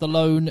are left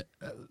alone,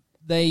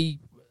 they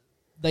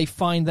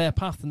find their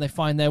path and they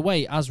find their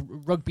way. As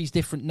rugby's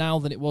different now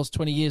than it was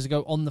 20 years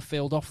ago, on the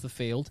field, off the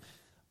field.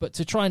 But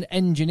to try and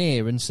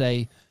engineer and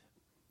say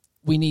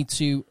we need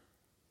to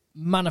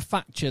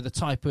manufacture the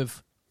type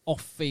of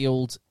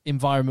off-field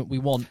environment we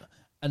want,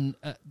 and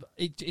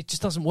it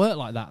just doesn't work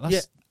like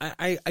that.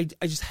 I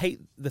just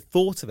hate the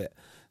thought of it.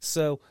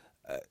 So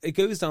it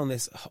goes down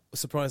this,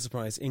 surprise,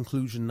 surprise,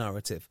 inclusion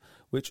narrative,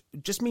 which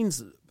just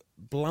means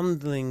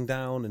blanding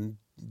down and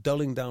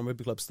dulling down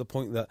rugby clubs to the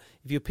point that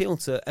if you appeal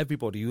to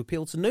everybody, you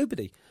appeal to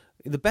nobody.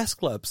 The best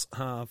clubs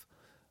have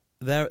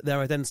their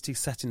identity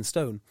set in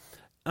stone.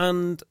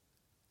 And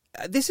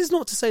this is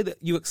not to say that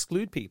you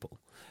exclude people.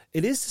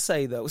 It is to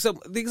say, though... So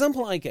the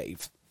example I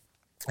gave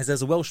is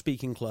there's a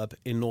Welsh-speaking club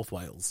in North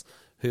Wales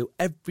who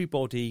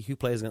everybody who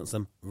plays against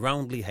them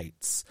roundly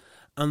hates.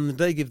 And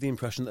they give the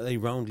impression that they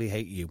roundly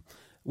hate you,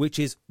 which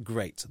is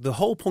great. The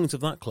whole point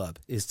of that club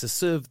is to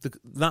serve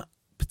that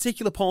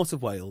particular part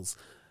of Wales.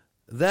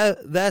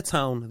 Their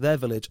town, their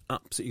village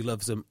absolutely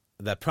loves them.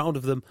 They're proud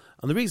of them.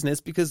 And the reason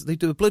is because they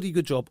do a bloody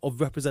good job of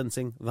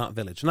representing that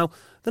village. Now,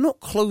 they're not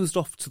closed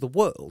off to the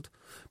world,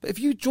 but if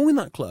you join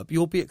that club,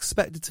 you'll be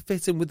expected to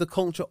fit in with the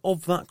culture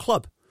of that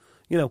club.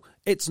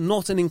 It's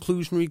not an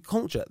inclusionary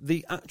culture.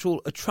 The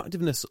actual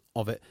attractiveness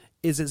of it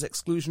is its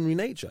exclusionary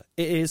nature.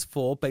 It is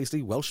for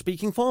basically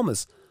Welsh-speaking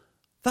farmers.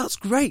 That's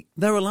great.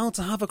 They're allowed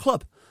to have a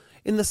club.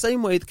 In the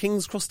same way the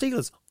King's Cross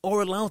Steelers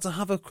are allowed to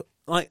have a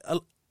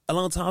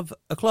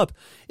club.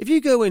 If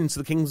you go into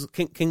the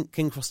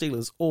King Cross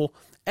Steelers or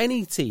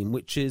any team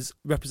which is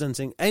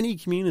representing any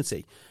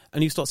community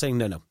and you start saying,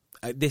 no,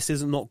 this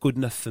is not good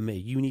enough for me.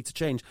 You need to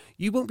change.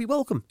 You won't be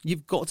welcome.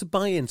 You've got to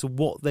buy into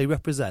what they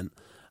represent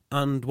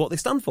and what they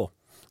stand for.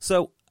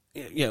 So,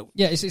 yeah,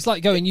 it's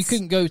like going. You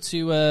couldn't go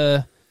to,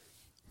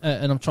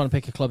 and I'm trying to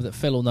pick a club that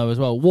Phil will know as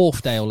well.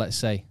 Wharfdale, let's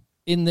say,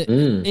 in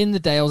the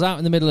Dales, out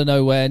in the middle of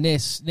nowhere, near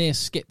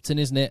Skipton,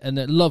 isn't it? And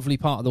a lovely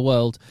part of the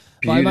world.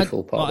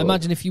 Beautiful part. I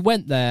imagine if you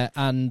went there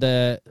and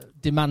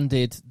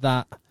demanded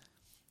that.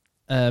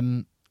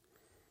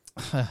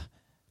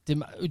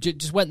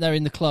 Just went there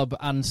in the club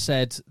and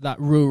said that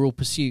rural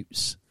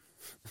pursuits,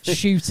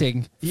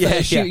 shooting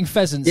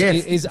pheasants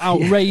is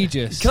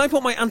outrageous. Can I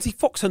put my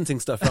anti-fox hunting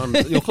stuff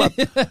around your club?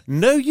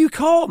 No, you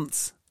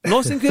can't.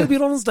 Not in Kirkby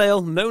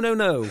Lonsdale.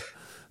 No.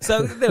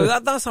 So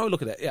that's how I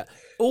look at it. Yeah,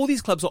 all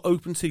these clubs are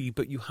open to you,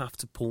 but you have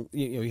to pull.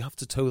 You have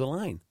to toe the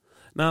line.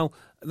 Now,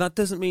 that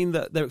doesn't mean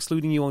that they're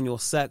excluding you on your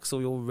sex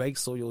or your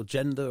race or your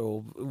gender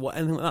or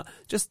anything like that.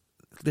 Just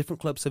different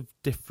clubs have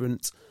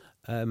different.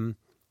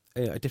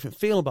 A different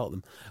feel about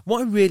them.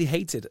 What I really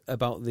hated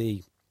about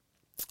the,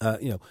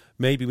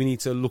 maybe we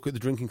need to look at the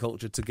drinking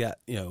culture to get,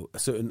 a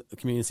certain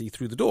community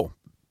through the door,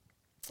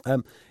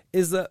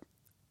 is that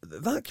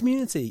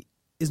community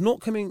is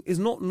not coming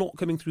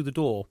through the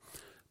door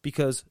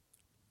because,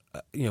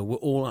 we're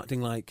all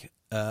acting like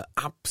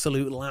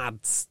absolute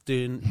lads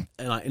doing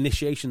like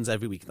initiations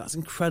every week. That's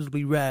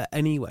incredibly rare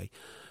anyway.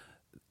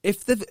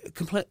 If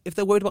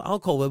they're worried about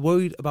alcohol, they're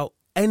worried about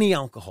any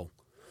alcohol.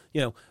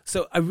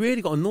 So I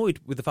really got annoyed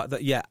with the fact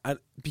that,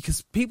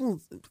 because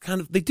people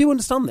they do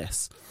understand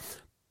this,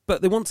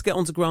 but they want to get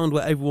onto ground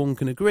where everyone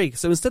can agree.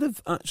 So instead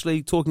of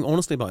actually talking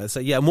honestly about it,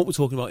 say, and what we're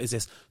talking about is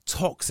this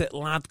toxic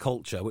lad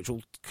culture, which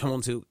we'll come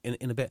on to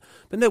in a bit.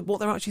 But no,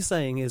 what they're actually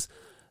saying is,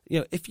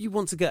 if you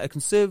want to get a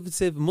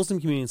conservative Muslim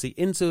community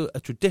into a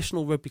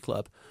traditional rugby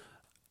club,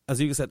 as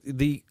you said,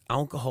 the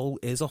alcohol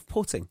is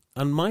off-putting.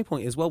 And my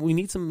point is, we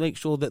need to make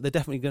sure that they're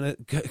definitely going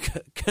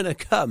to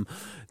come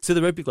to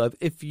the rugby club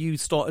if you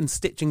start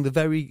unstitching the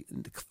very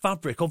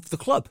fabric of the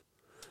club.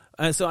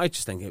 So I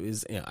just think it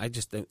was, I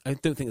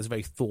don't think it's a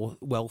very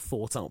well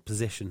thought out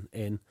position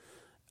in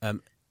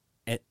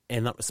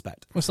that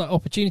respect. Well, it's like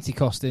opportunity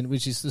costing,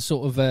 which is the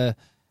sort of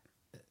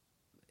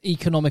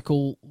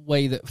economical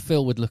way that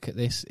Phil would look at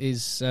this.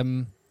 Is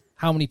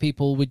how many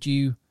people would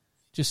you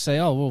just say,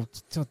 oh well,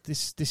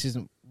 this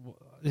isn't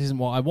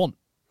what I want,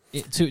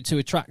 to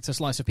attract a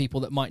slice of people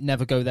that might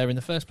never go there in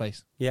the first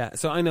place. Yeah,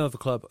 so I know of a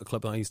club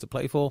that I used to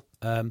play for,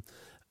 and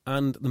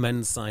the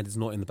men's side is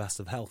not in the best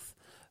of health,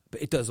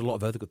 but it does a lot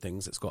of other good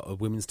things. It's got a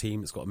women's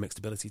team, it's got a mixed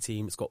ability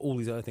team, it's got all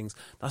these other things.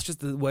 That's just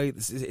the way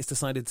it's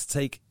decided to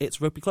take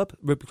its rugby club.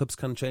 Rugby clubs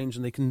can change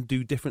and they can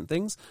do different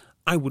things.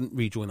 I wouldn't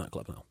rejoin that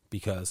club now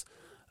because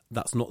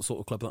that's not the sort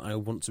of club that I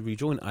want to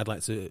rejoin. I'd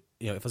like to,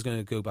 if I was going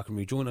to go back and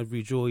rejoin, I'd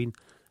rejoin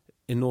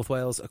in North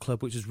Wales a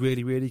club which is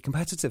really, really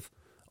competitive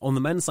on the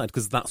men's side,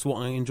 because that's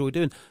what I enjoy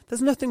doing.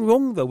 There's nothing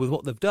wrong, though, with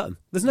what they've done.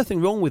 There's nothing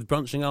wrong with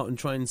branching out and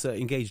trying to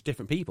engage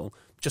different people,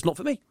 just not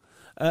for me.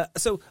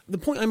 So the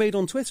point I made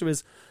on Twitter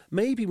is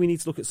maybe we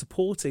need to look at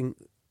supporting,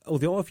 or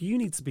the RFU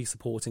needs to be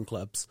supporting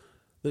clubs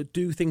that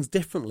do things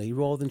differently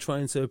rather than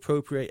trying to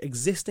appropriate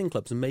existing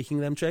clubs and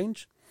making them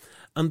change.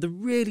 And the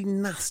really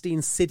nasty,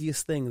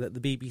 insidious thing that the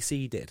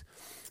BBC did,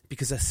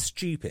 because they're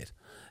stupid,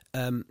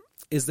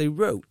 is they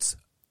wrote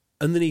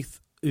underneath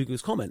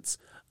Ugo's comments,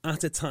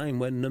 at a time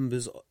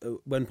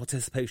when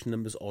participation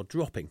numbers are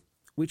dropping,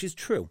 which is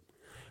true.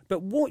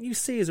 But what you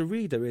see as a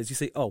reader is you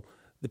say, oh,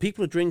 the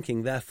people are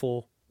drinking,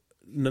 therefore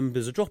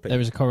numbers are dropping. There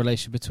is a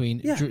correlation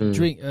between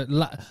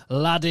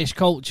laddish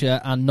culture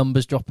and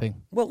numbers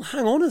dropping. Well,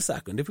 hang on a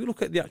second. If we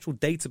look at the actual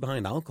data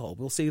behind alcohol,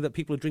 we'll see that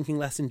people are drinking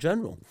less in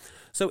general.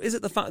 So is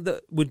it the fact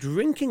that we're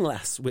drinking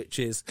less which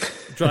is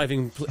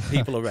driving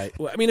people away?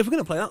 Well, I mean, if we're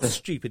going to play that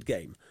stupid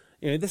game,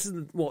 this is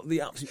what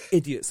the absolute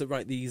idiots that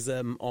write these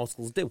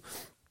articles do.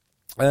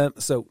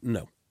 So,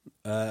 no,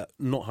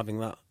 not having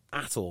that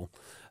at all.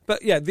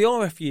 But, yeah, the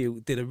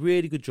RFU did a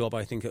really good job,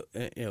 I think,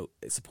 at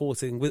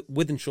supporting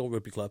Wythenshawe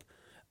Rugby Club,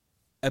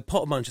 a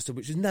part of Manchester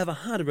which has never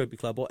had a rugby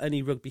club or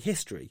any rugby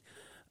history,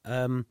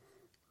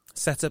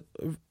 set up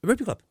a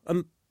rugby club.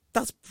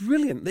 That's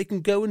brilliant. They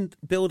can go and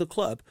build a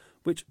club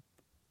which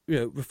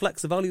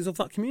reflects the values of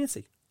that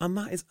community. And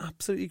that is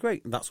absolutely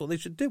great. And that's what they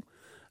should do.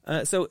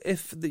 So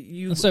in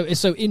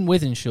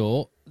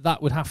Wythenshawe,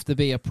 that would have to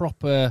be a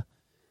proper...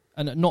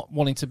 And not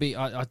wanting to be,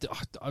 I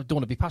don't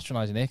want to be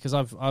patronising here because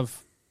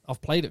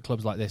I've played at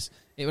clubs like this.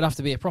 It would have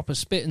to be a proper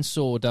spit and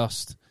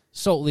sawdust,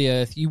 salt of the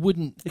earth. You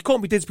wouldn't. It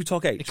can't be Didsbury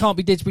Tock H. It can't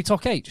be Didsbury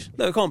Tock H.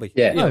 No, it can't be.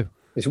 Yeah, no.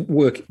 It's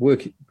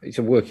It's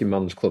a working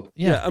man's club.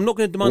 Yeah, I'm not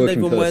going to demand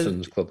everyone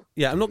wears. Club.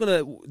 Yeah, I'm not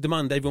going to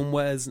demand everyone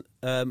wears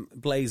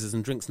blazers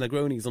and drinks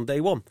Negronis on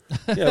day one.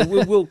 Yeah,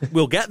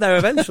 we'll get there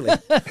eventually,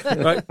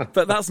 right?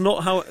 But that's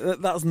not how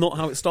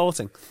it's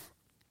starting.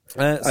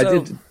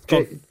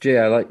 Jay,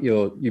 I like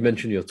you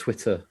mentioned your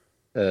Twitter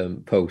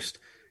post.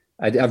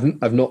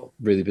 I've not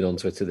really been on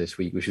Twitter this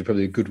week, which is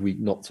probably a good week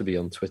not to be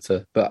on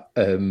Twitter. But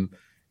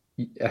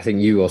I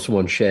think you or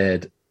someone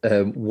shared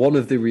one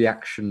of the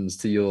reactions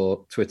to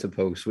your Twitter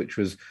post, which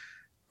was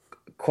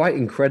quite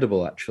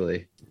incredible,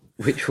 actually.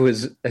 which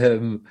was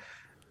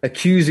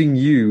accusing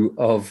you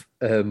of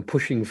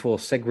pushing for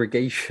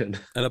segregation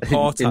and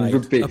apartheid. in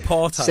rugby.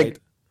 Apartheid.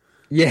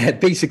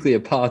 Basically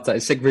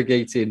apartheid,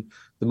 segregating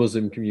the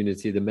Muslim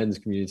community, the men's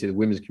community, the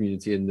women's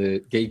community, and the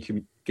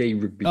gay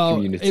rugby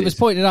community. It was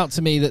pointed out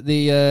to me that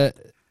the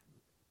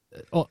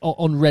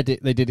on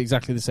Reddit they did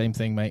exactly the same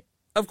thing, mate.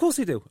 Of course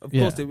they do. Of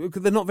course they do.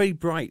 Because they're not very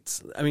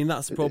bright. I mean,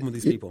 that's the problem with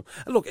these people.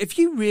 And look, if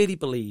you really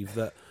believe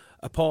that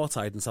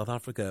apartheid in South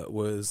Africa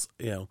was,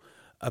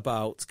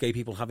 about gay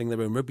people having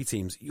their own rugby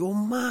teams, you're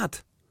mad.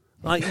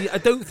 Like, I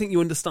don't think you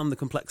understand the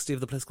complexity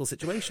of the political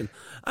situation.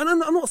 And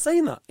I'm not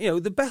saying that.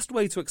 The best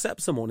way to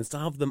accept someone is to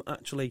have them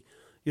actually,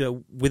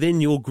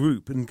 within your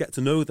group and get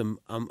to know them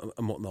and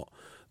whatnot.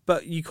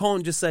 But you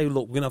can't just say,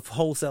 look, we're going to have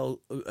wholesale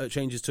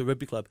changes to a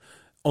rugby club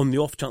on the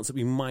off chance that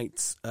we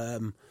might,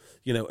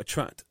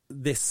 attract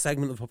this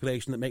segment of the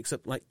population that makes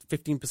up like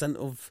 15%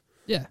 of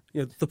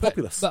the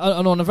populace. But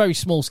on a very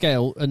small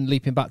scale, and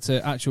leaping back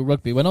to actual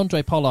rugby, when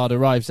Andre Pollard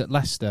arrives at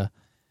Leicester,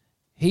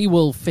 he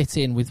will fit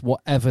in with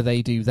whatever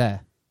they do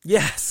there.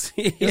 Yes.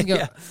 He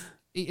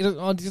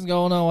doesn't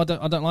go, oh no, I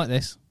don't like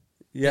this.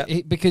 Yeah.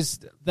 Because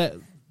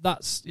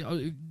that's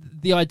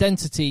the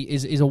identity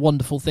is a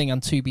wonderful thing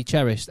and to be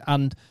cherished.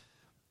 And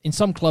in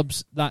some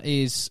clubs that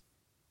is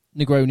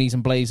Negronis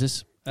and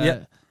Blazers.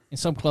 In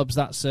some clubs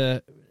that's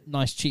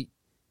nice cheap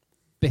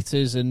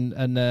bitters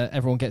and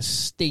everyone gets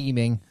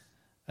steaming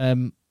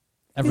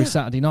every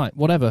Saturday night,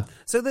 whatever.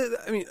 So,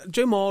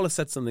 Joe Marler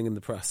said something in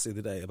the press the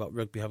other day about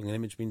rugby having an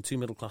image being too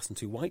middle class and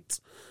too white.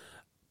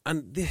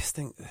 And this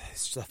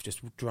stuff just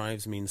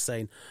drives me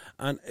insane.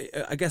 And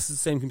I guess the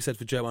same can be said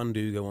for Joe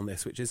Andugo on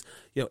this, which is,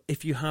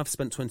 if you have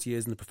spent 20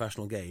 years in the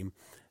professional game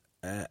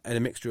and a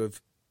mixture of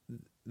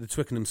the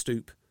Twickenham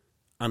Stoop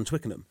and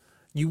Twickenham,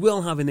 you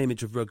will have an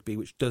image of rugby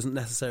which doesn't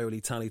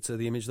necessarily tally to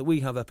the image that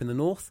we have up in the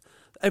north.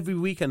 Every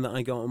weekend that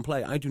I go out and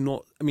play, I do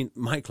not... I mean,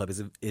 my club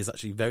is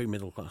actually very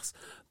middle class,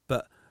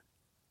 but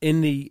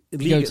in the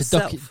league you go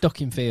itself... to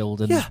Duckingfield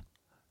and... Yeah.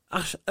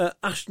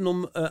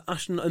 Ashton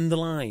and the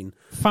Line.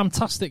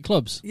 Fantastic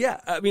clubs. Yeah,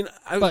 I mean...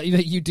 but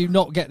you do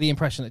not get the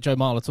impression that Joe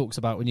Marler talks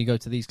about when you go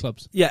to these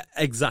clubs. Yeah,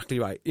 exactly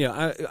right.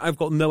 I've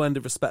got no end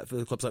of respect for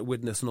the clubs like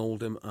Widnes and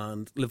Oldham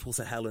and Liverpool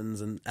St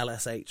Helens and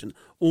LSH and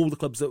all the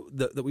clubs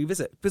that we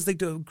visit, because they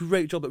do a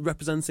great job at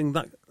representing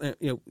that,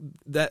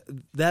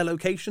 their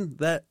location,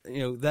 their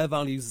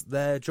values,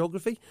 their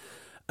geography.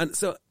 And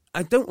so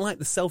I don't like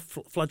the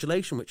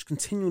self-flagellation which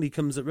continually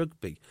comes at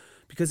rugby,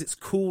 because it's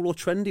cool or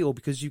trendy, or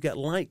because you get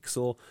likes,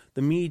 or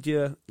the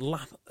media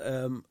lap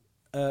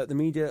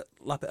it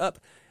up.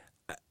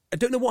 I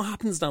don't know what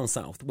happens down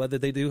south, whether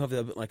they do have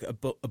a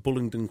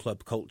Bullingdon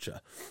club culture,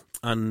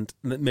 and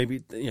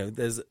maybe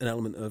there's an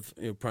element of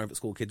private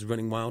school kids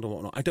running wild or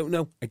whatnot. I don't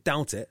know. I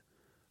doubt it,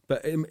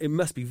 but it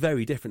must be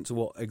very different to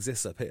what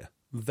exists up here.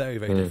 Very,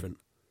 very different.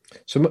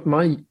 So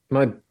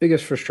my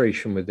biggest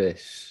frustration with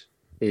this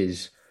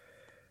is,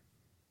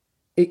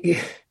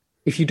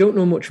 if you don't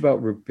know much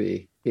about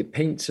rugby, it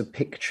paints a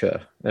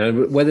picture.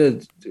 And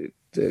whether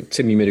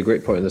Tim, you made a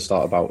great point at the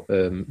start about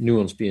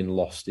nuance being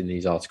lost in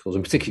these articles,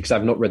 and particularly because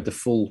I've not read the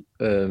full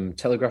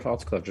Telegraph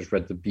article, I've just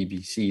read the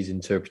BBC's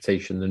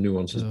interpretation. The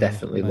nuance is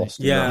definitely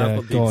lost.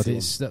 God,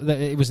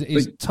 it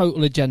was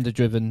total agenda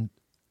driven.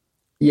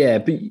 Yeah,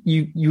 but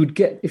you would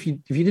get, if you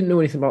didn't know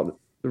anything about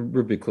the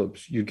rugby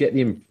clubs, you'd get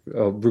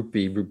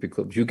rugby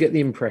clubs. You get the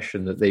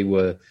impression that they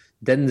were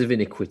dens of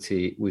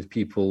iniquity with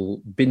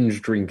people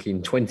binge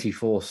drinking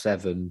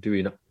 24/7,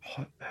 doing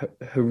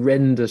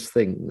horrendous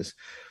things,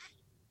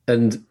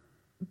 and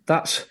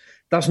that's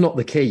not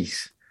the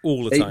case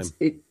all the time.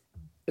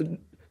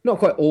 Not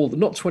quite all,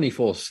 not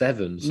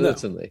 24/7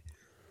 certainly,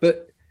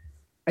 but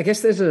I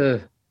guess there's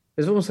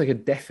almost like a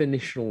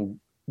definitional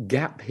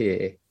gap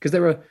here,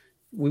 because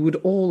we would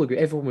all agree,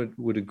 everyone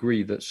would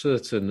agree that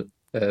certain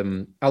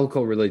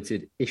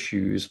alcohol-related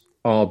issues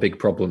are big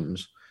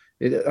problems.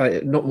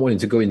 Not wanting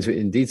to go into it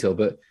in detail,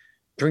 but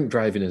drink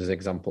driving as an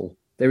example.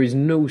 There is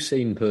no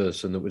sane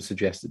person that would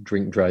suggest that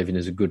drink driving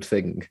is a good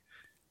thing.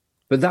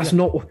 But that's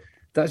not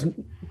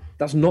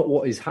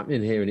what is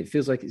happening here, and it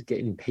feels like it's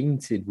getting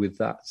painted with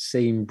that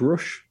same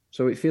brush.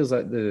 So it feels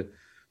like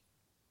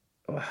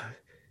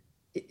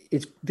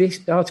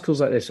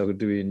articles like this are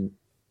doing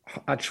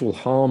actual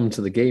harm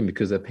to the game,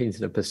 because they're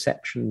painting a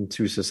perception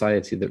to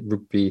society that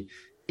rugby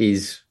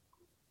is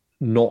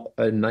not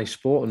a nice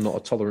sport and not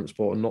a tolerant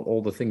sport and not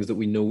all the things that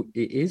we know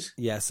it is.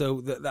 Yeah, so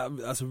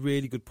that's a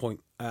really good point.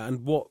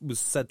 And what was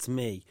said to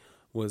me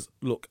was,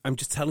 look, I'm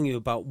just telling you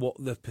about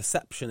what the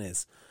perception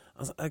is. I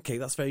was like, okay,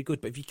 that's very good.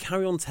 But if you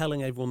carry on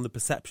telling everyone the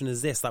perception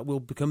is this, that will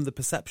become the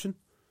perception.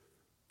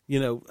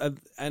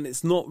 And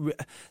it's not...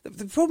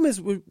 The problem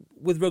is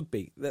with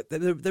rugby, that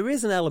there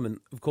is an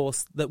element, of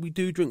course, that we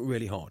do drink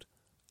really hard.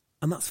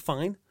 And that's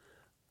fine.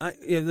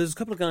 There's a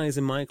couple of guys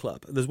in my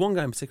club. There's one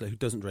guy in particular who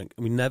doesn't drink,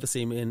 and we never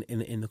see him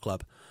in the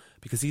club,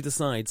 because he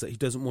decides that he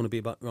doesn't want to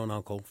be around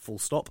alcohol, full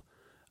stop.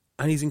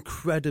 And he's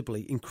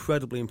incredibly,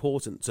 incredibly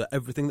important to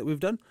everything that we've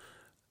done,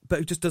 but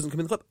he just doesn't come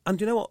in the club. And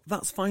you know what?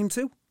 That's fine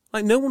too.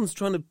 Like, no one's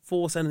trying to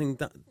force anything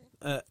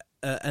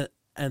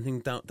anything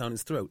down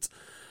his throat.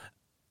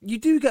 You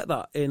do get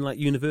that in like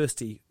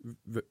university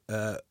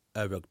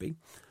rugby.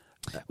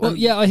 Well,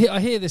 yeah, I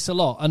hear this a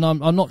lot, and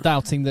I'm not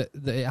doubting that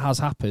it has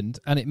happened,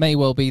 and it may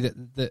well be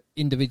that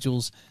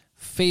individuals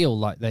feel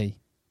like they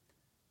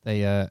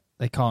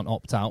can't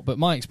opt out. But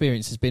my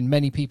experience has been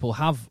many people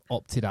have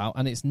opted out,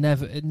 and it's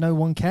no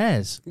one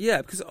cares.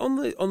 Yeah, because on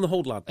the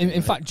whole lab.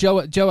 In fact, Joe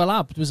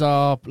Alab was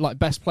our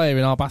best player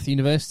in our Bath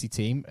University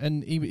team,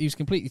 and he was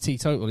completely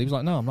teetotal. He was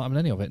like, "No, I'm not having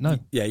any of it." No.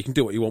 Yeah, you can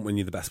do what you want when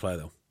you're the best player,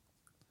 though.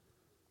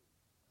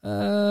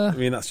 I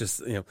mean, that's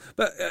just,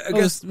 but I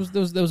guess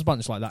there was a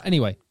bunch like that.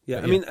 Anyway,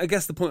 I mean, I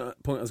guess the point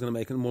I was going to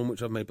make, and one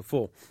which I've made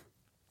before,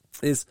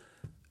 is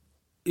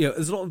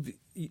there's a lot of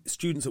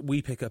students that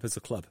we pick up as a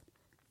club,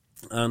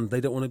 and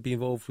they don't want to be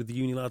involved with the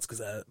uni lads because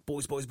they're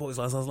boys,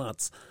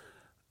 lads.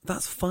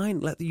 That's fine.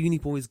 Let the uni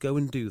boys go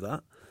and do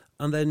that,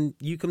 and then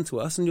you come to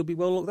us, and you'll be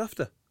well looked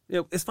after.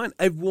 It's fine.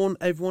 Everyone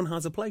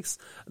has a place.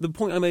 The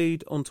point I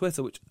made on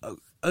Twitter, which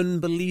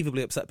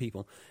unbelievably upset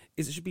people,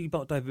 is it should be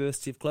about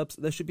diversity of clubs.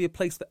 There should be a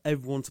place for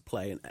everyone to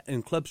play,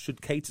 and clubs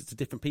should cater to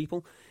different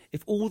people.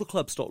 If all the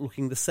clubs start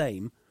looking the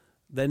same,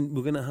 then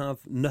we're going to have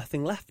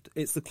nothing left.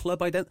 It's the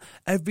club identity.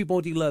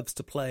 Everybody loves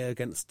to play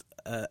against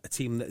a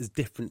team that is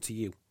different to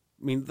you.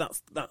 I mean,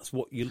 that's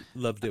what you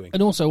love doing.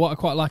 And also, what I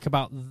quite like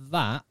about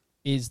that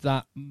is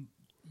that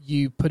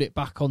you put it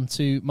back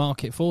onto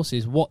market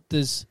forces. What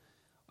does...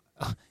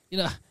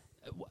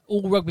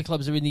 all rugby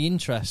clubs are in the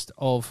interest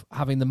of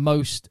having the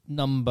most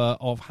number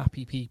of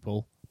happy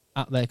people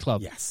at their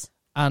club. Yes.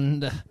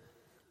 And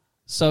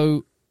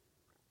so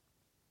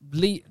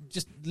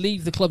just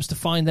leave the clubs to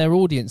find their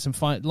audience and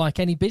find, like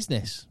any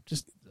business.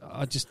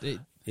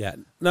 Yeah.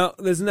 Now,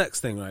 there's the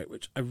next thing, right,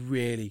 which I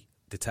really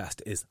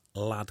detest, is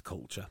lad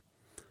culture.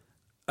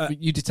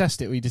 You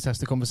detest it, or you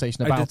detest the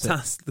conversation about it? I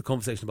detest the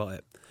conversation about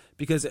it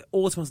because it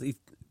automatically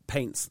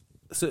paints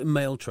certain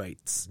male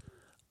traits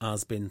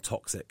as being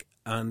toxic,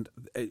 and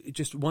it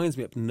just winds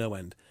me up to no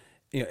end.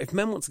 If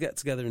men want to get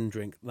together and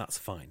drink, that's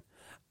fine.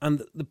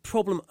 And the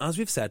problem, as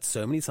we've said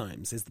so many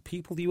times, is the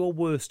people that you are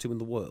worst to in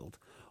the world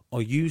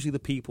are usually the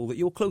people that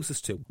you're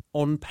closest to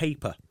on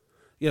paper.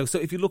 So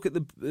if you look at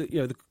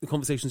the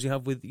conversations you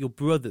have with your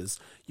brothers,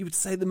 you would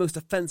say the most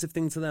offensive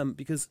thing to them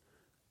because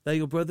they're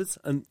your brothers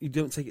and you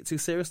don't take it too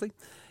seriously.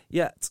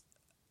 Yet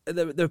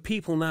there are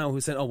people now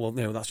who say, "Oh well,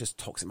 that's just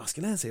toxic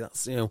masculinity.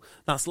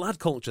 That's lad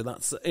culture.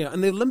 That's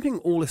and they're lumping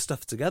all this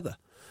stuff together,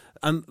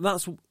 and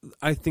that's,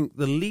 I think,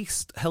 the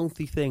least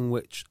healthy thing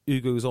which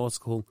Ugo's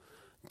article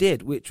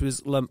did, which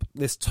was lump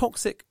this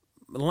toxic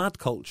lad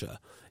culture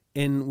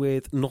in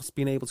with not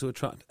being able to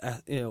attract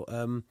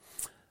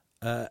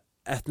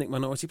ethnic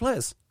minority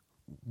players.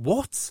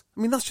 What?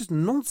 I mean, that's just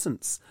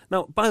nonsense.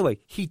 Now, by the way,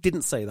 he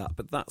didn't say that,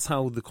 but that's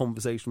how the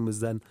conversation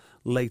was then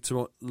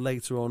later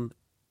on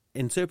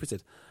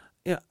interpreted.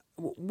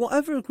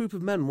 Whatever a group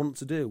of men want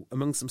to do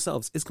amongst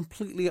themselves is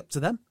completely up to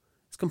them.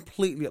 It's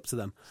completely up to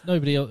them.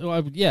 Nobody else.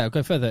 I'll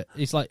go further.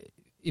 It's like,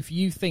 if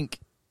you think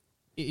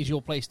it is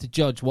your place to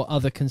judge what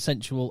other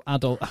consensual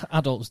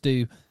adults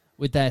do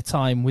with their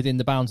time within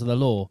the bounds of the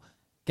law,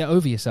 get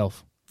over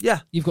yourself.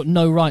 Yeah. You've got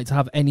no right to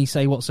have any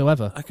say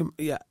whatsoever.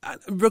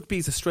 Rugby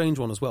is a strange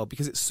one as well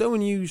because it's so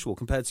unusual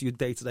compared to your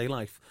day-to-day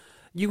life.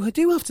 You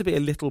do have to be a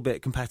little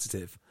bit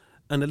competitive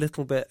and a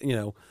little bit,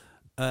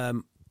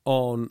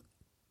 on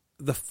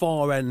the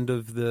far end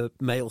of the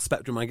male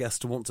spectrum, I guess,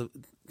 to want to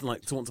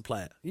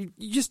play it. You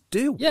just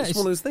do. Yeah, it's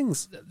one of those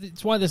things.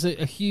 It's why there's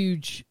a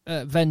huge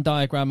Venn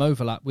diagram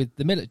overlap with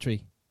the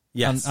military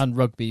and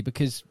rugby,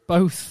 because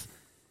both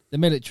the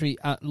military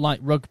like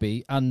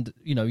rugby and,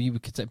 you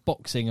could say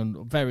boxing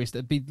and various,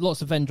 there'd be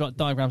lots of Venn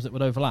diagrams that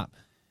would overlap.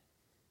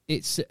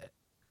 It's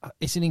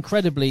an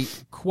incredibly,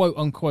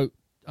 quote-unquote,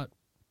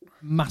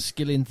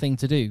 masculine thing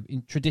to do,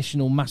 in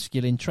traditional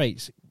masculine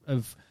traits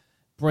of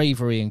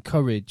bravery and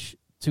courage,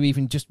 to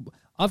even just...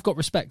 I've got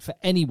respect for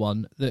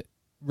anyone that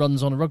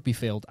runs on a rugby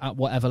field at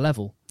whatever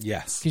level.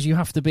 Yes. Because you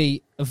have to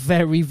be a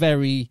very,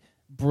 very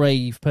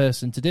brave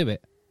person to do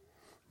it.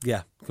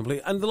 Yeah,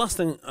 completely. And the last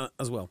thing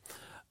as well...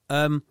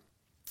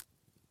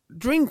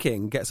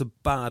 drinking gets a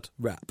bad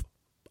rep.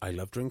 I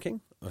love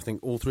drinking. I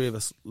think all three of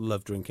us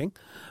love drinking.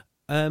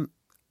 But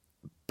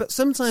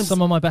sometimes...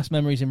 Some of my best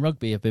memories in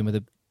rugby have been with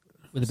a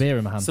beer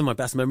in my hand. Some of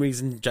my best memories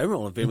in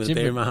general have been with a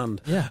beer in my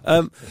hand. Yeah.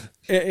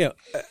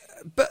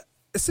 But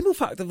a simple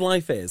fact of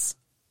life is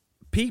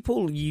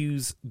people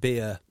use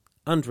beer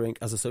and drink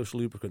as a social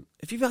lubricant.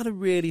 If you've had a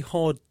really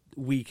hard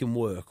week in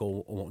work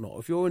or whatnot,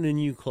 if you're in a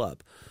new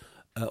club...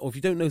 or if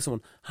you don't know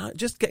someone,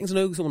 just getting to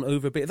know someone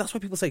over a beer. That's why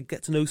people say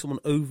get to know someone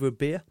over a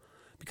beer,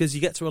 because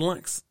you get to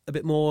relax a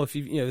bit more. If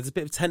there's a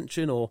bit of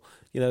tension or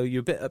you're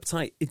a bit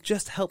uptight, it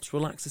just helps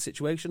relax the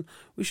situation.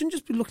 We shouldn't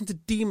just be looking to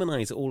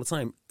demonise it all the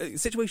time.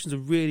 Situations are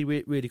really,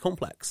 really, really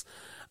complex,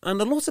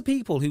 and a lot of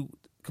people who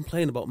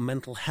complain about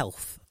mental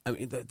health, I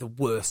mean, the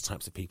worst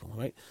types of people,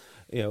 right?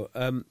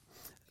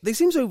 They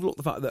seem to overlook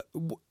the fact that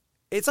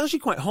it's actually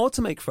quite hard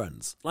to make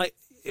friends. Like,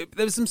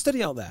 there was some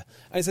study out there,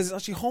 and it says it's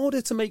actually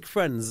harder to make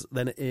friends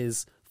than it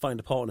is find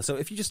a partner. So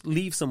if you just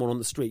leave someone on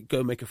the street,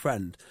 go make a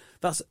friend,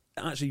 that's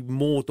actually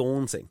more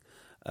daunting.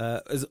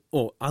 As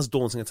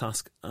daunting a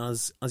task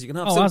as you can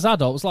have. Oh, so, as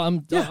adults,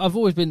 I've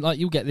always been like,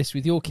 you'll get this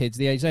with your kids,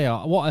 the age they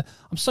are.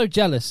 I'm so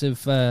jealous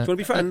of do you want to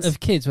be friends? Of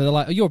kids where they're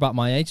like, oh, you're about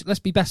my age,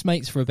 let's be best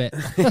mates for a bit.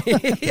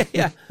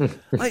 Yeah.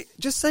 Like,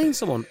 just saying to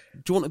someone,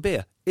 do you want a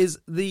beer, is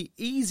the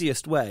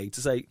easiest way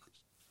to say,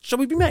 shall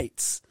we be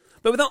mates?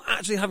 But without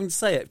actually having to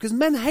say it, because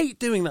men hate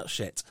doing that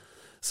shit.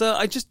 So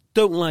I just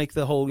don't like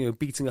the whole,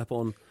 beating up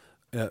on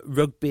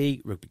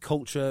rugby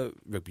culture,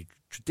 rugby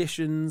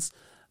traditions.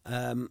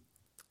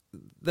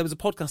 There was a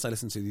podcast I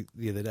listened to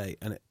the other day,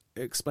 and it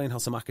explained how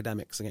some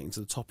academics are getting to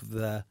the top of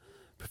their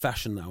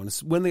profession now. And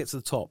when they get to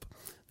the top,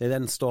 they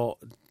then start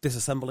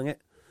disassembling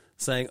it,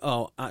 saying,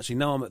 oh, actually,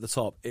 now I'm at the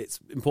top, it's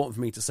important for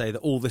me to say that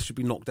all this should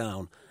be knocked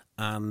down,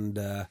 and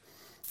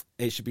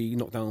it should be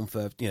knocked down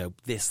for,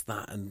 this,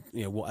 that, and,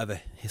 whatever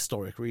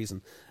historic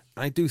reason.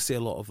 And I do see a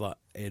lot of that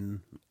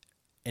in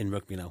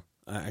rugby now.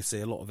 I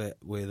see a lot of it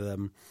with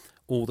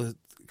all the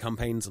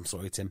campaigns, I'm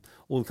sorry, Tim,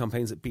 all the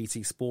campaigns that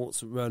BT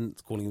Sports run,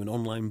 calling you an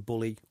online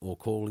bully, or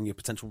calling you a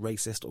potential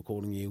racist,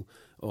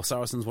 or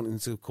Saracens wanting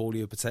to call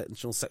you a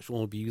potential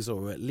sexual abuser,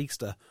 or at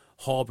least a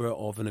harbourer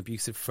of an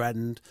abusive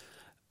friend,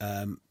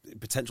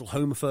 potential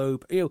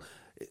homophobe. The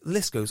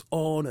list goes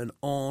on and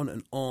on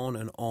and on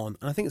and on.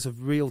 And I think it's a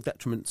real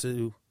detriment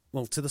to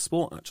the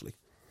sport, actually.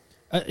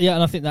 Yeah,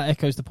 and I think that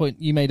echoes the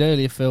point you made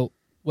earlier, Phil,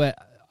 where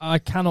I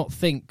cannot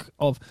think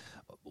of,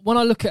 when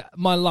I look at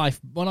my life,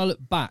 when I look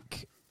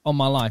back on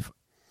my life,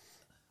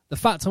 the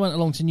fact I went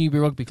along to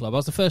Newbury Rugby Club, I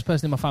was the first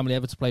person in my family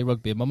ever to play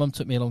rugby, and my mum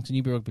took me along to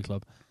Newbury Rugby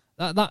Club.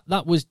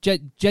 That was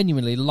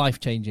genuinely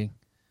life-changing.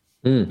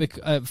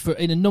 For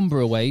in a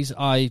number of ways,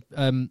 my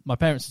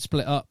parents had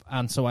split up,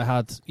 and so I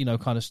had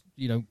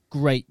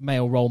great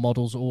male role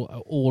models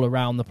all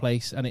around the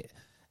place, and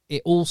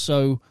it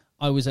also,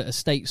 I was at a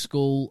state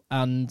school,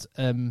 and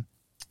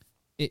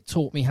it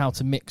taught me how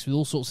to mix with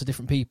all sorts of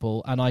different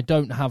people, and I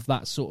don't have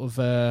that sort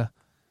of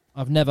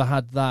I've never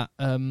had that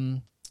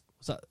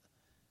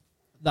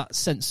that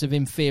sense of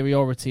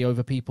inferiority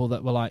over people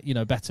that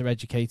were better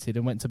educated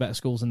and went to better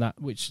schools and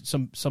that, which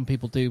some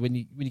people do when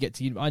you get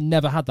to university. I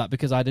never had that,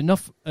 because I had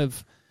enough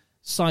of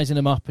sizing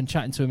them up and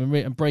chatting to them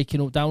and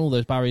breaking down all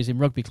those barriers in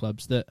rugby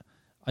clubs that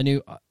I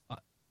knew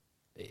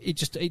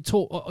it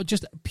taught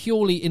just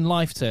purely in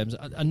life terms.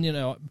 And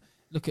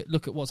look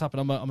at what's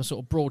happened. I'm a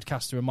sort of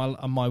broadcaster, and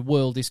my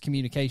world is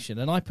communication,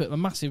 and I put a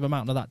massive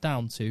amount of that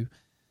down to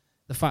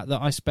the fact that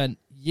I spent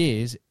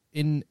years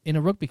in a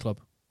rugby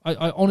club.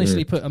 I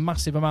honestly put a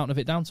massive amount of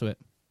it down to it.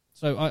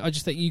 So I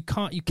just think you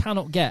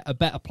cannot get a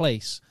better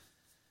place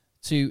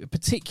to,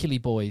 particularly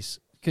boys,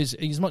 because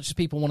as much as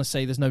people want to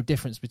say there's no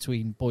difference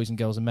between boys and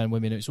girls and men and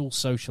women, it's all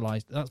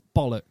socialised. That's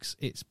bollocks.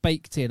 It's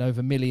baked in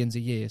over millions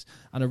of years.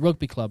 And a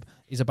rugby club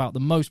is about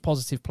the most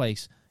positive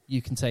place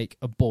you can take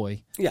a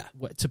boy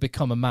to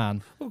become a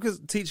man. Well, because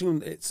teaching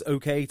them it's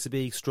okay to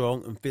be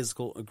strong and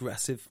physical,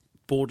 aggressive,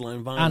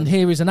 borderline violent. And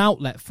here is an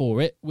outlet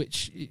for it,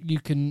 which you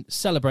can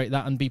celebrate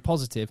that and be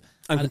positive.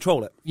 And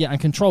control it. Yeah, and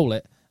control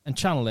it and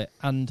channel it.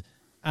 And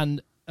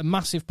a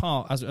massive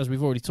part, as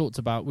we've already talked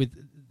about, with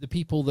the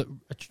people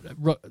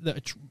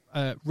that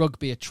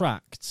rugby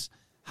attracts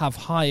have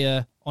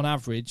higher, on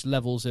average,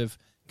 levels of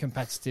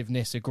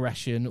competitiveness,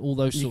 aggression, all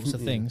those sorts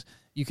of things.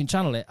 You can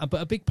channel it.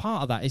 But a big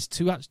part of that is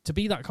to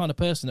be that kind of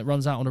person that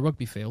runs out on a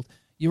rugby field.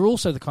 You're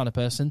also the kind of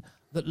person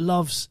that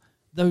loves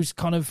those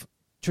kind of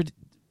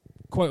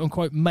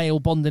quote-unquote male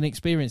bonding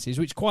experiences,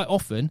 which quite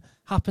often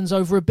happens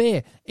over a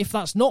beer. If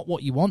that's not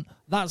what you want,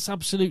 that's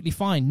absolutely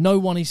fine. No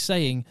one is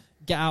saying,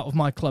 get out of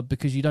my club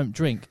because you don't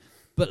drink,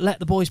 but let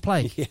the boys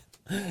play.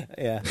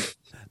 Yeah.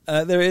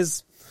 There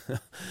is...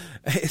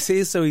 It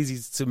is so easy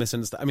to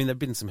misunderstand. I mean, there have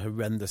been some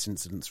horrendous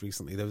incidents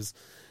recently. There was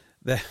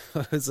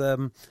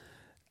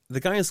the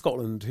guy in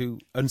Scotland who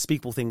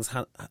unspeakable things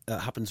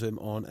happened to him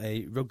on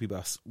a rugby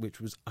bus, which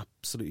was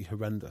absolutely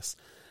horrendous.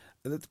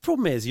 The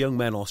problem is young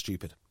men are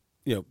stupid.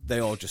 They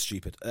are just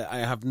stupid. I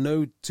have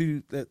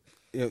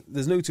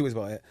there's no two ways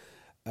about it.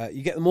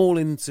 You get them all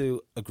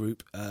into a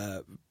group,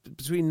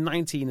 between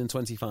 19 and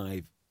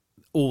 25,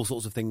 all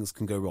sorts of things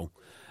can go wrong.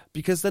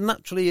 Because they're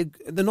not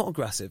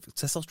aggressive.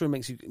 Testosterone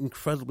makes you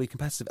incredibly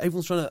competitive.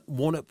 Everyone's trying to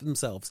one-up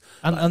themselves.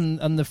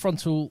 And the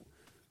frontal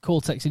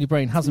cortex in your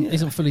brain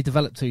isn't fully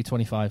developed till you're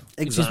 25.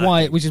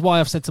 Exactly. Which is why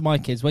I've said to my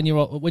kids, when you're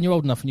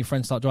old enough and your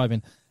friends start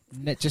driving,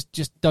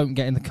 just don't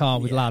get in the car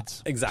with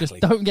lads. Exactly.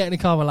 Just don't get in the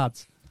car with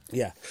lads.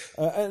 Yeah,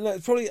 and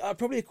that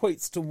probably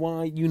equates to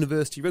why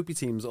university rugby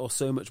teams are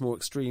so much more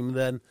extreme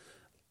than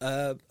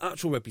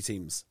actual rugby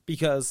teams,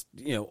 because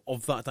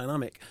of that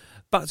dynamic.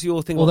 Back to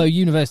your thing. Although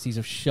universities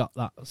have shut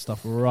that stuff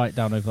right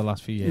down over the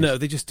last few years. No,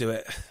 they just do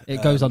it.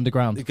 It goes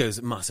underground. It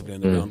goes massively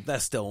underground. They're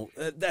still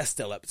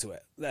up to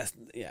it.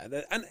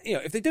 And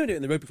if they don't do it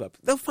in the rugby club,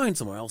 they'll find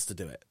somewhere else to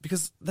do it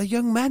because they're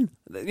young men.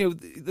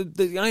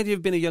 The idea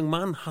of being a young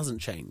man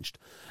hasn't changed.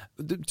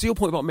 To your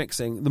point about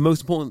mixing, the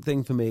most important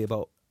thing for me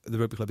about the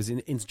rugby club is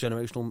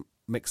intergenerational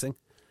mixing.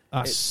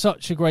 That's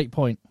such a great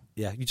point.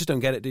 Yeah, you just don't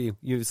get it, do you?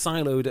 You're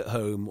siloed at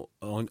home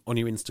on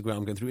your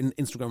Instagram, going through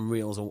Instagram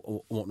Reels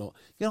or whatnot.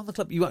 You get on the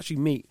club, you actually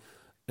meet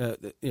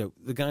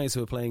the guys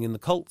who are playing in the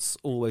Colts,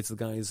 all the way to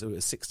the guys who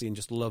are 60 and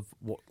just love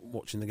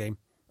watching the game.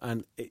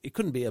 And it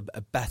couldn't be a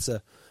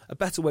better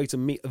way to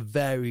meet a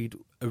varied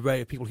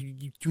array of people who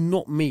you do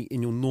not meet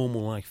in your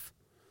normal life.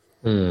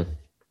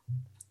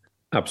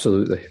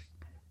 Absolutely.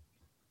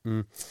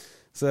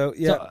 So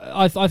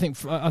yeah, so I think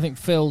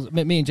Phil,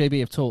 me and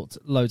JB have talked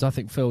loads. I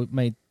think Phil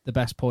made the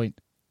best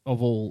point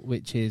of all,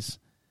 which is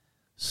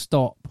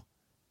stop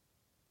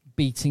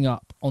beating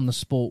up on the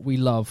sport we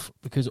love,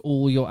 because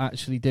all you're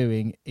actually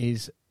doing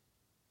is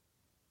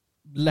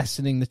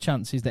lessening the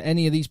chances that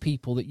any of these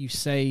people that you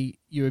say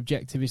your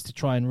objective is to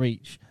try and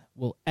reach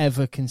will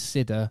ever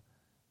consider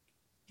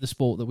the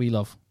sport that we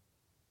love.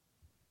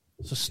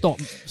 So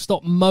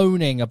stop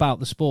moaning about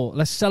the sport.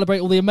 Let's celebrate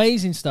all the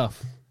amazing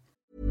stuff.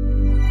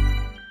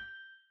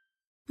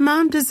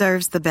 Mom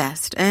deserves the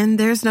best, and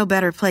there's no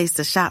better place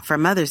to shop for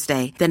Mother's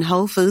Day than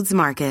Whole Foods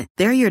Market.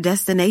 They're your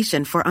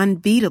destination for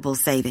unbeatable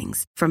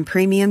savings, from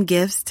premium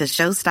gifts to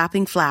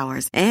show-stopping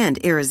flowers and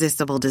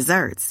irresistible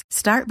desserts.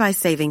 Start by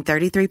saving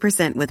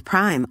 33% with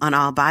Prime on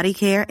all body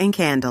care and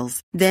candles.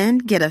 Then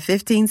get a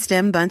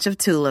 15-stem bunch of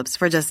tulips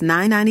for just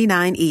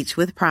 $9.99 each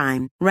with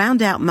Prime.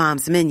 Round out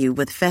Mom's menu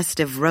with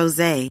festive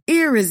rosé,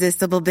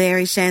 irresistible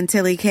berry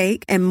chantilly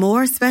cake, and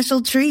more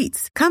special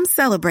treats. Come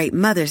celebrate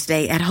Mother's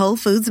Day at Whole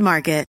Foods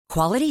Market.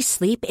 Quality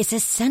sleep is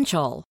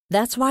essential.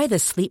 That's why the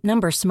Sleep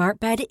Number Smart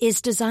Bed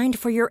is designed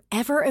for your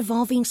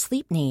ever-evolving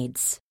sleep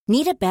needs.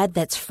 Need a bed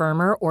that's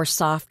firmer or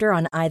softer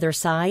on either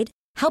side?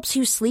 Helps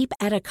you sleep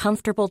at a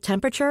comfortable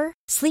temperature?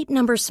 Sleep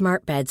Number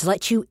Smart Beds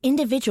let you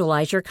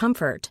individualize your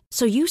comfort,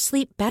 so you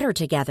sleep better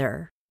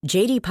together.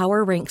 J.D.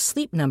 Power ranks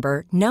Sleep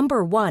Number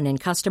number 1 in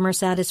customer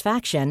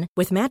satisfaction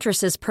with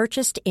mattresses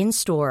purchased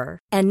in-store.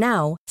 And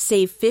now,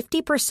 save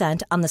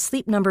 50% on the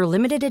Sleep Number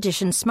Limited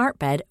Edition Smart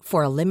Bed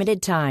for a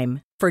limited time.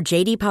 For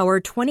J.D.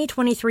 Power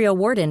 2023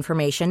 award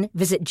information,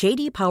 visit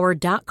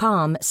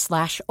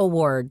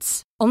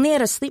jdpower.com/awards. Only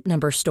at a Sleep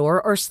Number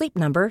store or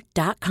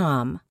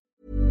sleepnumber.com.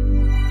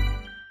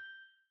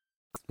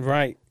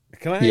 Right.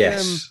 Can I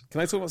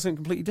talk about something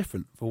completely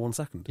different for 1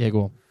 second? Yeah,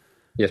 go on.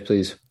 Yes,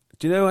 please.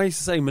 Do you know I used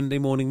to say Monday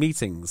morning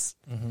meetings?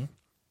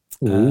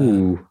 Mm-hmm.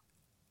 Ooh.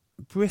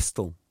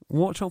 Bristol.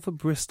 Watch out for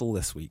Bristol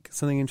this week.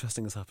 Something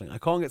interesting is happening. I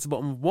can't get to the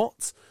bottom of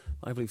what.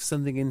 I believe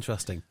something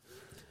interesting.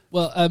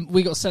 Well,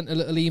 we got sent a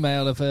little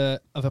email of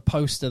a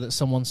poster that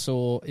someone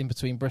saw in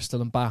between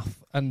Bristol and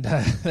Bath, and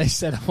they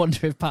said, "I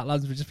wonder if Pat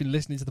Lansbury's just been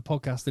listening to the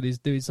podcast and is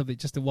doing something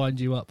just to wind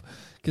you up,"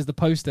 because the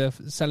poster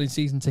selling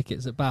season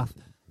tickets at Bath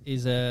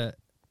is it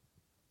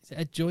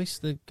Ed Joyce,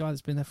 the guy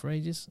that's been there for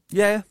ages?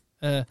 Yeah.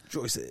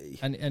 Joycey.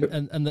 And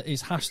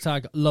his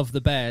hashtag Love the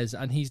Bears,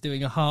 and he's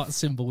doing a heart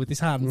symbol with his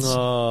hands.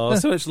 Oh,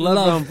 so much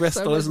love around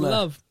Bristol, so much isn't there?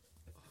 Love.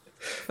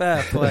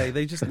 Fair play.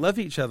 They just love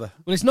each other.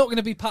 Well, it's not going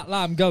to be Pat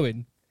Lam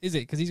going, is it?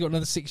 Because he's got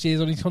another 6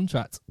 years on his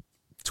contract.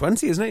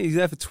 20, isn't it? He's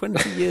there for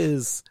 20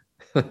 years.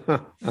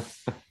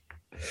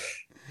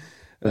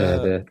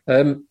 Other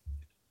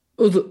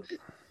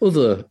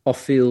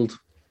off-field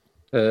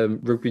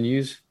rugby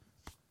news.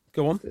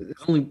 Go on.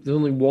 There's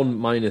only one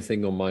minor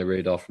thing on my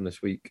radar from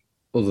this week,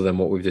 other than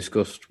what we've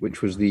discussed,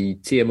 which was the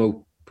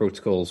TMO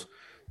protocols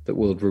that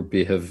World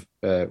Rugby have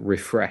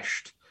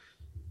refreshed.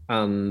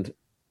 And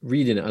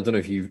reading it, I don't know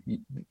if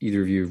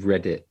either of you have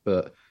read it,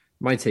 but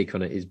my take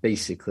on it is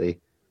basically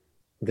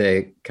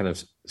they're kind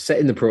of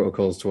setting the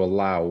protocols to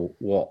allow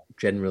what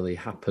generally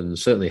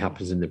certainly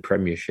happens in the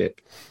Premiership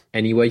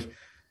anyway.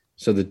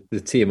 So the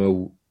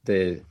TMO,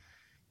 they've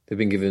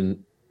been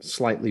given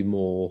slightly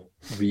more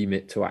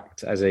remit to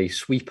act as a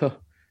sweeper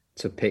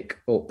to pick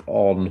up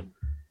on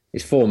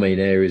its four main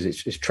areas.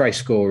 It's try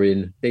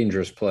scoring,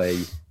 dangerous play,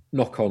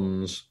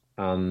 knock-ons,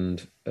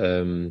 and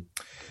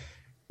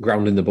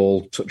grounding the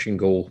ball, touching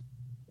goal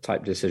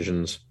type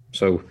decisions.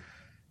 So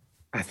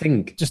I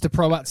think just to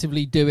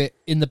proactively do it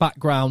in the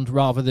background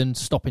rather than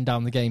stopping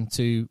down the game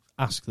to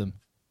ask them.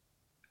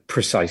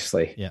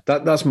 Precisely. Yeah.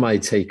 That's my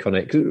take on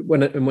it. 'Cause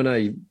when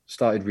I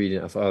started reading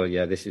it, I thought, oh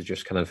yeah, this is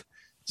just kind of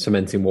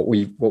cementing what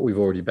we've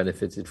already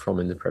benefited from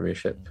in the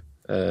Premiership,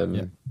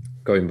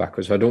 going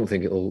backwards. So I don't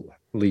think it'll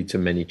lead to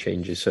many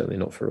changes. Certainly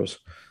not for us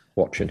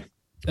watching.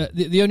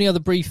 The only other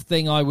brief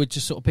thing I would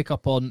just sort of pick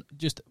up on,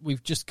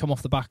 we've just come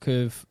off the back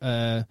of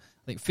I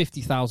think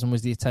 50,000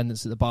 was the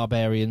attendance at the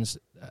Barbarians.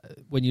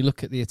 When you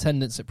look at the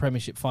attendance at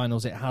Premiership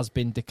finals, it has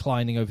been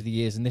declining over the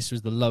years, and this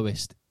was the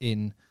lowest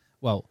in,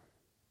 well,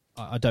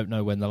 I don't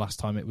know when the last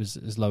time it was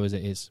as low as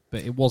it is,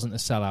 but it wasn't a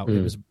sellout.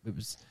 It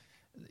was.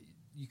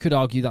 You could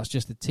argue that's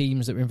just the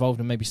teams that were involved,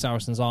 and maybe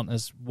Saracens aren't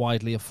as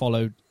widely a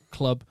followed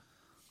club.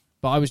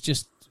 But I was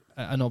just,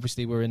 and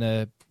obviously we're in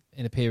a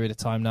period of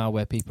time now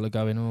where people are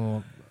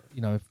going,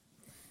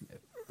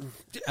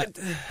 I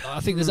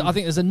think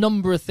there's a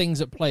number of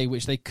things at play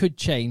which they could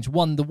change.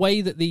 One, the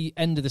way that the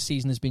end of the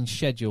season has been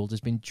scheduled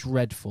has been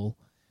dreadful.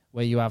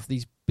 where you have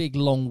these big,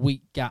 long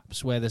week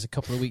gaps where there's a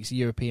couple of weeks of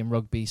European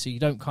rugby, so you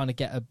don't kind of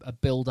get a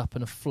build-up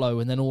and a flow,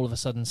 and then all of a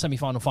sudden,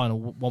 semi-final, final,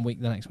 1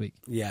 week the next week.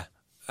 Yeah.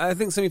 I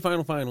think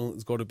semi-final, final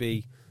has got to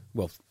be,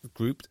 well,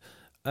 grouped.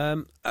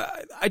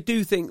 I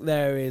do think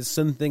there is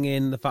something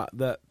in the fact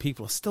that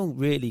people are still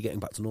really getting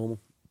back to normal.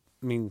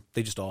 I mean,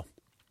 they just are.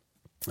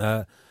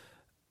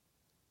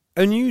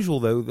 Unusual,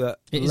 though, that...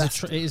 It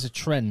is a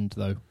trend,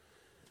 though.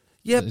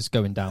 Yeah. It's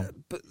going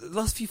down. But the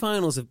last few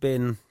finals have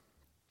been...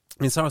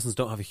 I mean, Saracens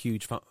don't have a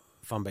huge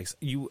fan base.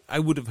 I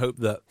would have hoped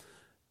that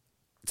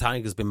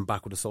Tigers been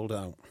back would have sold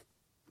out.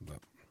 But,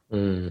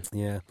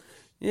 yeah,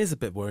 it is a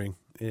bit worrying.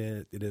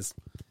 Yeah, it is.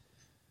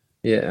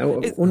 Yeah, I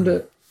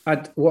wonder...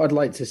 what I'd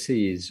like to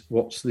see is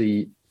what's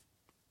the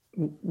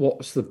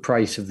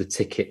price of the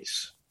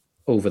tickets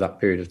over that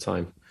period of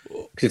time?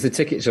 Because if the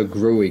tickets are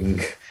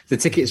growing, the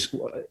tickets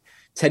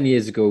 10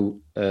 years ago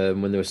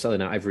when they were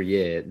selling out every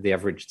year, the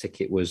average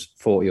ticket was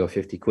 40 or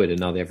 50 quid, and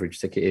now the average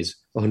ticket is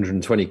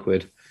 120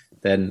 quid.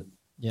 Then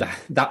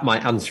that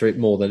might answer it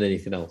more than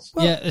anything else.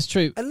 Well, yeah, it's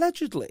true.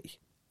 Allegedly,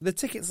 the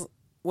tickets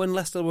when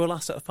Leicester were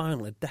last at a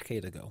final a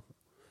decade ago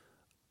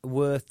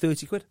were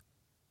 30 quid.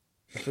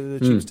 For the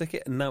cheapest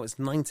ticket, and now it's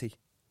 90.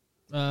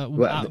 No,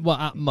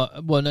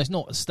 it's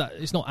not.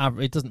 It's not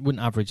average. Wouldn't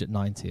average at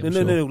 90.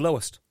 No,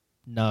 lowest.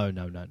 No.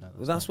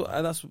 That's what.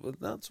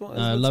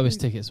 Lowest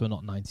tickets were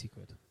not 90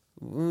 quid.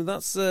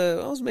 That's.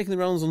 I was making the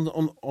rounds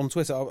on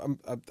Twitter.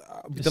 I'd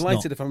be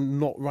delighted if I'm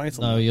not right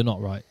on that. No, you're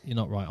not right. You're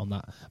not right on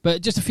that.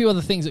 But just a few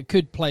other things that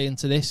could play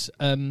into this.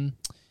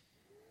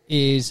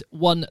 Is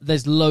one,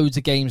 there's loads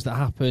of games that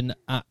happen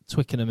at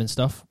Twickenham and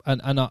stuff,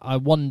 and I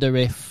wonder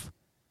if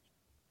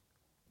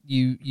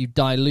you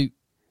dilute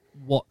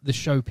what the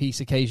showpiece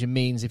occasion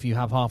means if you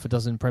have half a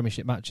dozen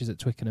Premiership matches at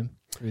Twickenham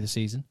through the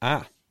season.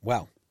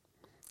 Well,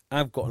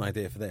 I've got an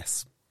idea for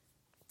this.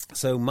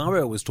 So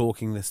Mario was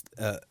talking this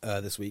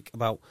week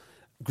about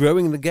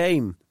growing the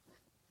game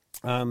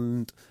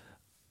and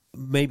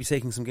maybe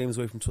taking some games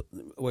away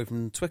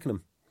from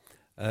Twickenham.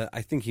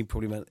 I think he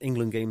probably meant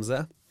England games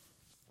there,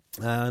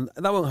 and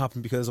that won't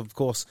happen because, of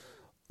course,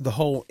 the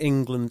whole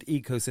England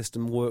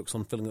ecosystem works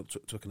on filling up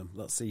Twickenham.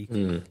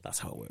 That's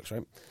how it works,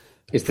 right?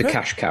 It's the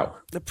cash cow.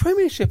 The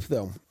Premiership,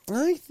 though,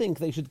 I think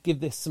they should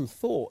give this some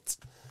thought.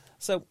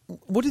 So,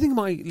 what do you think of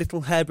my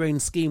little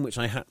harebrained scheme which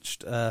I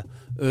hatched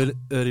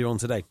earlier on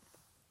today?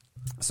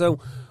 So,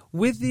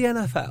 with the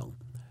NFL,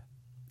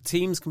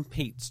 teams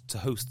compete to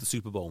host the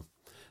Super Bowl.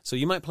 So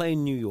you might play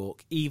in New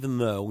York, even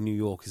though New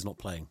York is not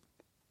playing.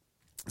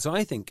 So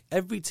I think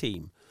every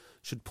team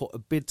should put a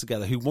bid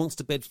together who wants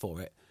to bid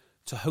for it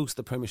to host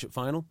the Premiership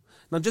final.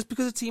 Now, just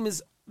because a team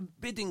is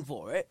bidding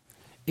for it,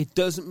 it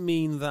doesn't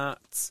mean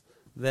that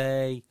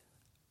they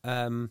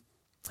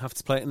have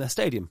to play it in their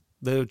stadium.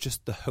 They're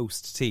just the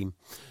host team.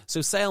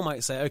 So Sale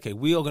might say, okay,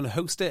 we are going to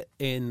host it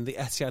in the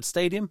Etihad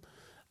Stadium.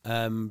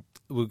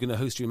 We're going to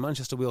host you in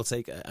Manchester. We'll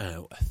take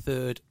a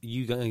third.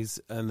 You guys,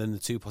 and then the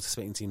two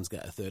participating teams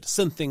get a third.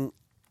 Something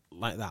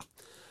like that.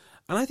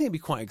 And I think it'd be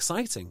quite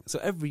exciting. So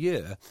every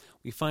year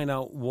we find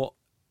out what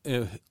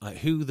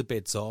who the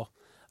bids are,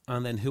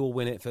 and then who will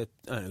win it for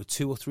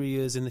 2 or 3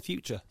 years in the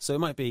future. So it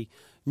might be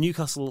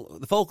Newcastle.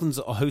 The Falcons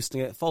are hosting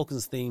it.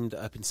 Falcons themed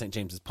up in St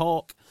James's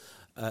Park.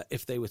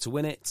 If they were to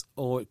win it,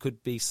 or it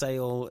could be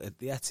Sale at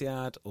the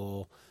Etihad,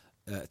 or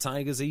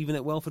Tigers even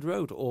at Welford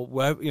Road, or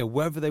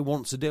wherever they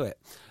want to do it,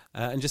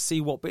 and just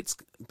see what bids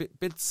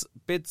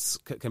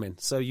come in.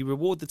 So you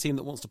reward the team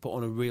that wants to put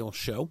on a real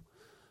show,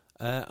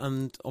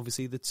 and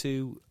obviously the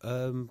two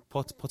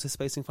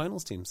participating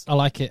finals teams. I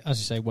like it. As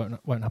you say, won't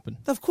happen.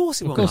 Of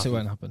course it won't. Of course it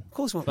won't happen. Of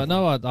course it won't. But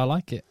no, I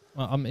like it.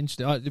 I'm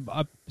interested.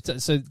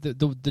 So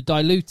the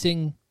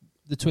diluting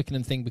the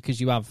Twickenham thing because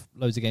you have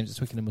loads of games at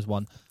Twickenham was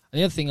one. And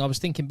the other thing, I was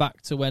thinking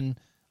back to when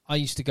I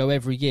used to go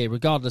every year,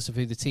 regardless of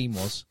who the team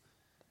was,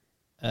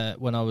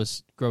 when I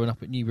was growing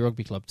up at Newbury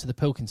Rugby Club, to the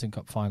Pilkington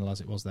Cup final,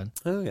 as it was then.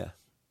 Oh, yeah.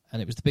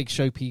 And it was the big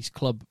showpiece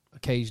club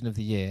occasion of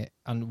the year.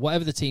 And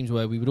whatever the teams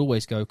were, we would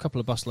always go. A couple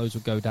of busloads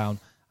would go down,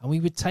 and we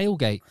would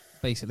tailgate,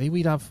 basically.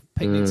 We'd have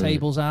picnic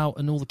tables out,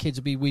 and all the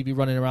kids we'd be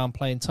running around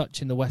playing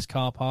touch in the West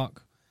Car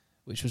Park,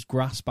 which was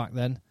grass back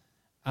then.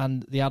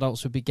 And the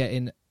adults would be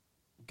they'd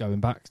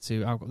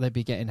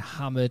be getting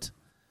hammered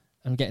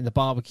and getting the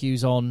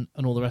barbecues on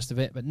and all the rest of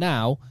it. But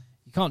now,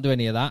 you can't do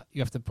any of that.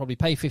 You have to probably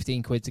pay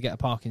 15 quid to get a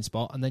parking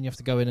spot, and then you have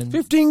to go in and...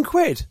 15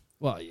 quid?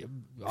 Well,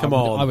 Come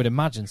on. I would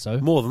imagine so.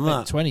 More than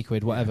that. 20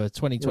 quid, whatever,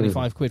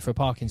 25 quid for a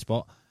parking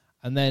spot.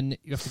 And then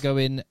you have to go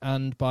in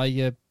and buy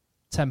your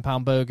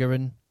 £10 burger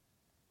and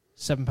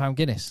 £7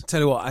 Guinness.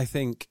 Tell you what, I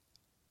think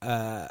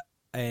a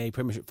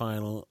Premiership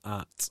final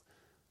at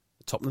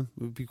Tottenham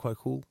would be quite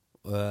cool.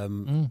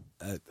 Or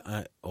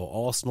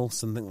Arsenal,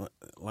 something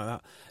like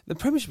that. The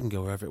Premiership can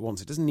go wherever it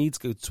wants. It doesn't need to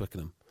go to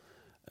Twickenham.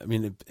 I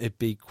mean, it'd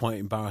be quite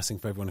embarrassing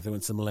for everyone if they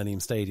went to the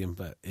Millennium Stadium,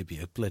 but it'd be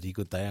a bloody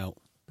good day out.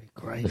 Be a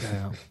great day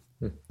out.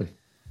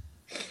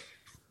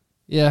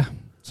 Yeah.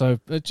 So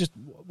just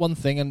one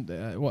thing, and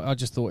I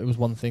just thought it was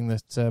one thing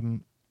that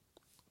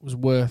was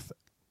worth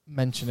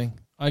mentioning.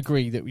 I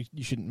agree that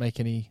you shouldn't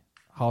make any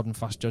hard and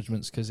fast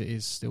judgments because it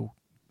is still,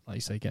 like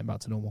you say, getting back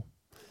to normal.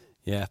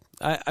 Yeah,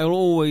 I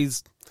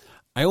always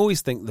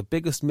think the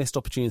biggest missed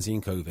opportunity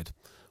in COVID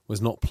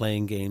was not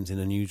playing games in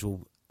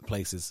unusual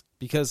places,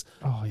 because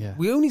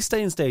we only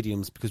stay in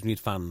stadiums because we need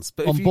fans.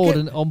 But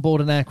on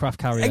board an aircraft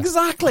carrier.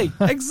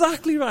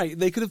 Exactly right.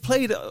 They could have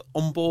played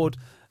on board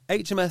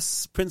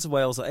HMS Prince of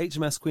Wales or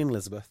HMS Queen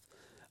Elizabeth.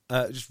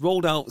 Just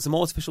rolled out some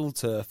artificial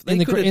turf. In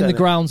the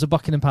grounds of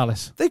Buckingham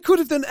Palace. They could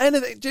have done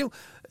anything. Do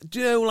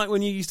you know, like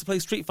when you used to play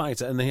Street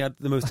Fighter and they had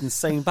the most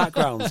insane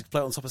backgrounds? You could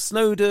play it on top of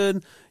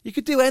Snowdon. You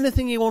could do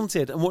anything you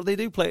wanted. And what they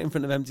do, play it in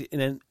front of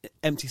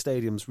empty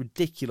stadiums.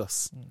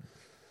 Ridiculous.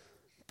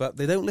 But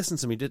they don't listen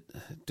to me, do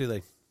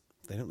they?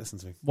 They don't listen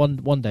to me.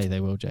 One day they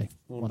will, Jay.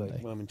 One day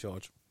when I'm in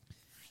charge.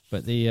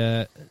 But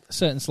the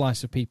certain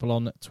slice of people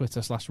on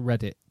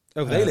Twitter/Reddit.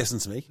 Oh, they listen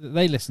to me.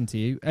 They listen to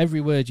you, every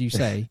word you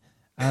say,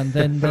 and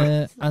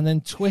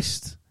then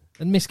twist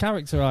and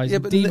mischaracterize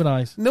and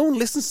demonize. No one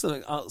listens to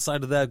them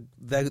outside of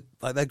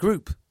their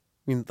group. I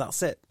mean,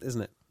 that's it,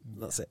 isn't it?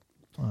 That's it.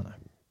 I know.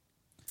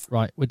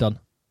 Right, we're done.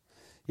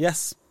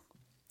 Yes.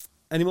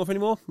 Any more?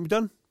 We're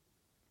done.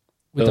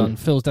 We're done.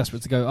 Phil's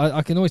desperate to go.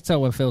 I can always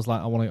tell when Phil's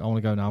like, I want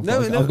to go now. I've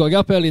got to go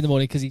up early in the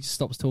morning because he just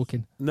stops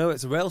talking. No,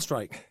 it's a rail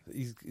strike.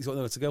 He's got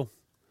nowhere to go.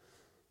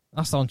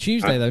 That's on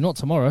Tuesday, though, not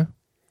tomorrow.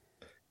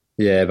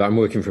 Yeah, but I'm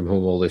working from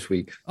home all this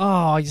week.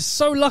 Oh, you're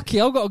so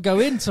lucky. I've got to go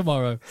in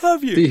tomorrow.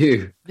 Have you? Do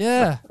you?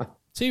 Yeah.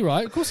 Too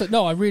right. Of course.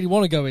 No, I really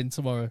want to go in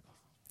tomorrow.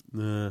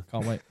 Nah.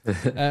 Can't wait.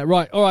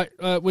 Right. All right.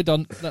 We're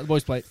done. Let the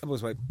boys play.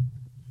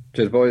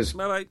 Cheers, boys.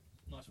 Bye-bye.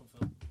 Nice one,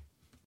 Phil.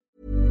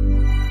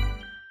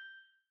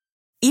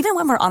 Even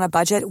when we're on a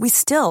budget, we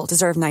still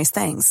deserve nice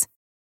things.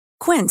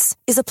 Quince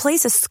is a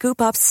place to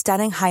scoop up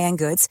stunning high-end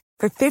goods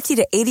for 50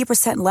 to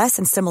 80% less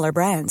than similar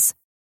brands.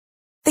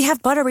 They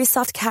have buttery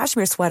soft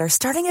cashmere sweaters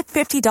starting at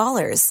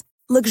 $50,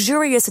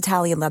 luxurious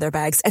Italian leather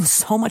bags, and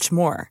so much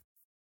more.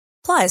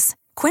 Plus,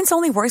 Quince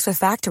only works with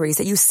factories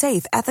that use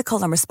safe,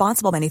 ethical, and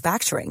responsible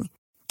manufacturing.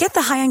 Get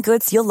the high-end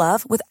goods you'll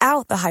love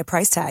without the high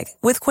price tag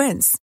with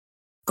Quince.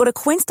 Go to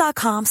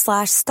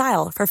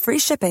quince.com/style for free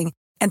shipping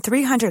and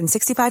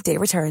 365-day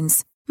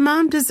returns.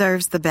 Mom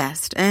deserves the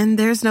best, and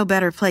there's no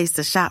better place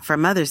to shop for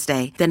Mother's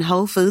Day than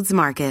Whole Foods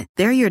Market.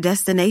 They're your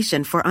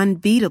destination for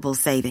unbeatable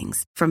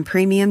savings, from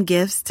premium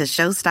gifts to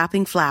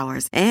show-stopping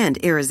flowers and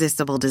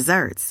irresistible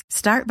desserts.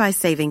 Start by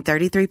saving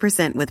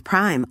 33% with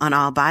Prime on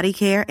all body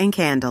care and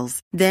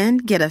candles. Then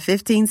get a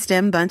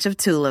 15-stem bunch of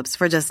tulips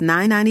for just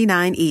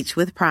 $9.99 each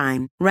with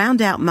Prime.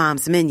 Round out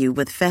Mom's menu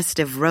with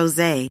festive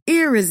rosé,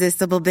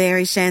 irresistible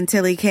berry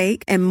chantilly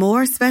cake, and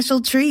more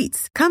special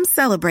treats. Come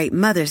celebrate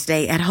Mother's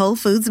Day at Whole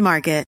Foods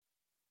Market.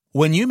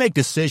 When you make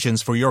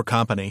decisions for your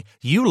company,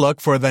 you look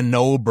for the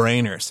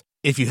no-brainers.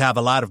 If you have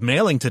a lot of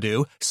mailing to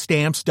do,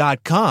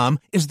 Stamps.com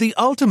is the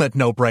ultimate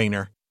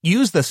no-brainer.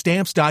 Use the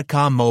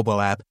Stamps.com mobile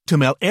app to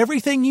mail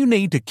everything you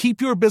need to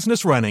keep your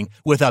business running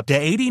with up to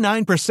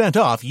 89%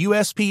 off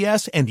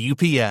USPS and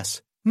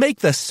UPS. Make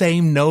the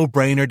same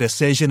no-brainer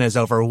decision as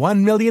over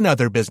 1 million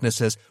other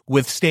businesses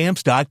with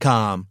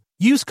Stamps.com.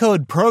 Use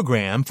code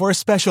PROGRAM for a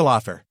special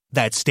offer.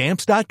 That's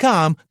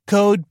Stamps.com,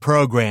 code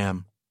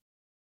PROGRAM.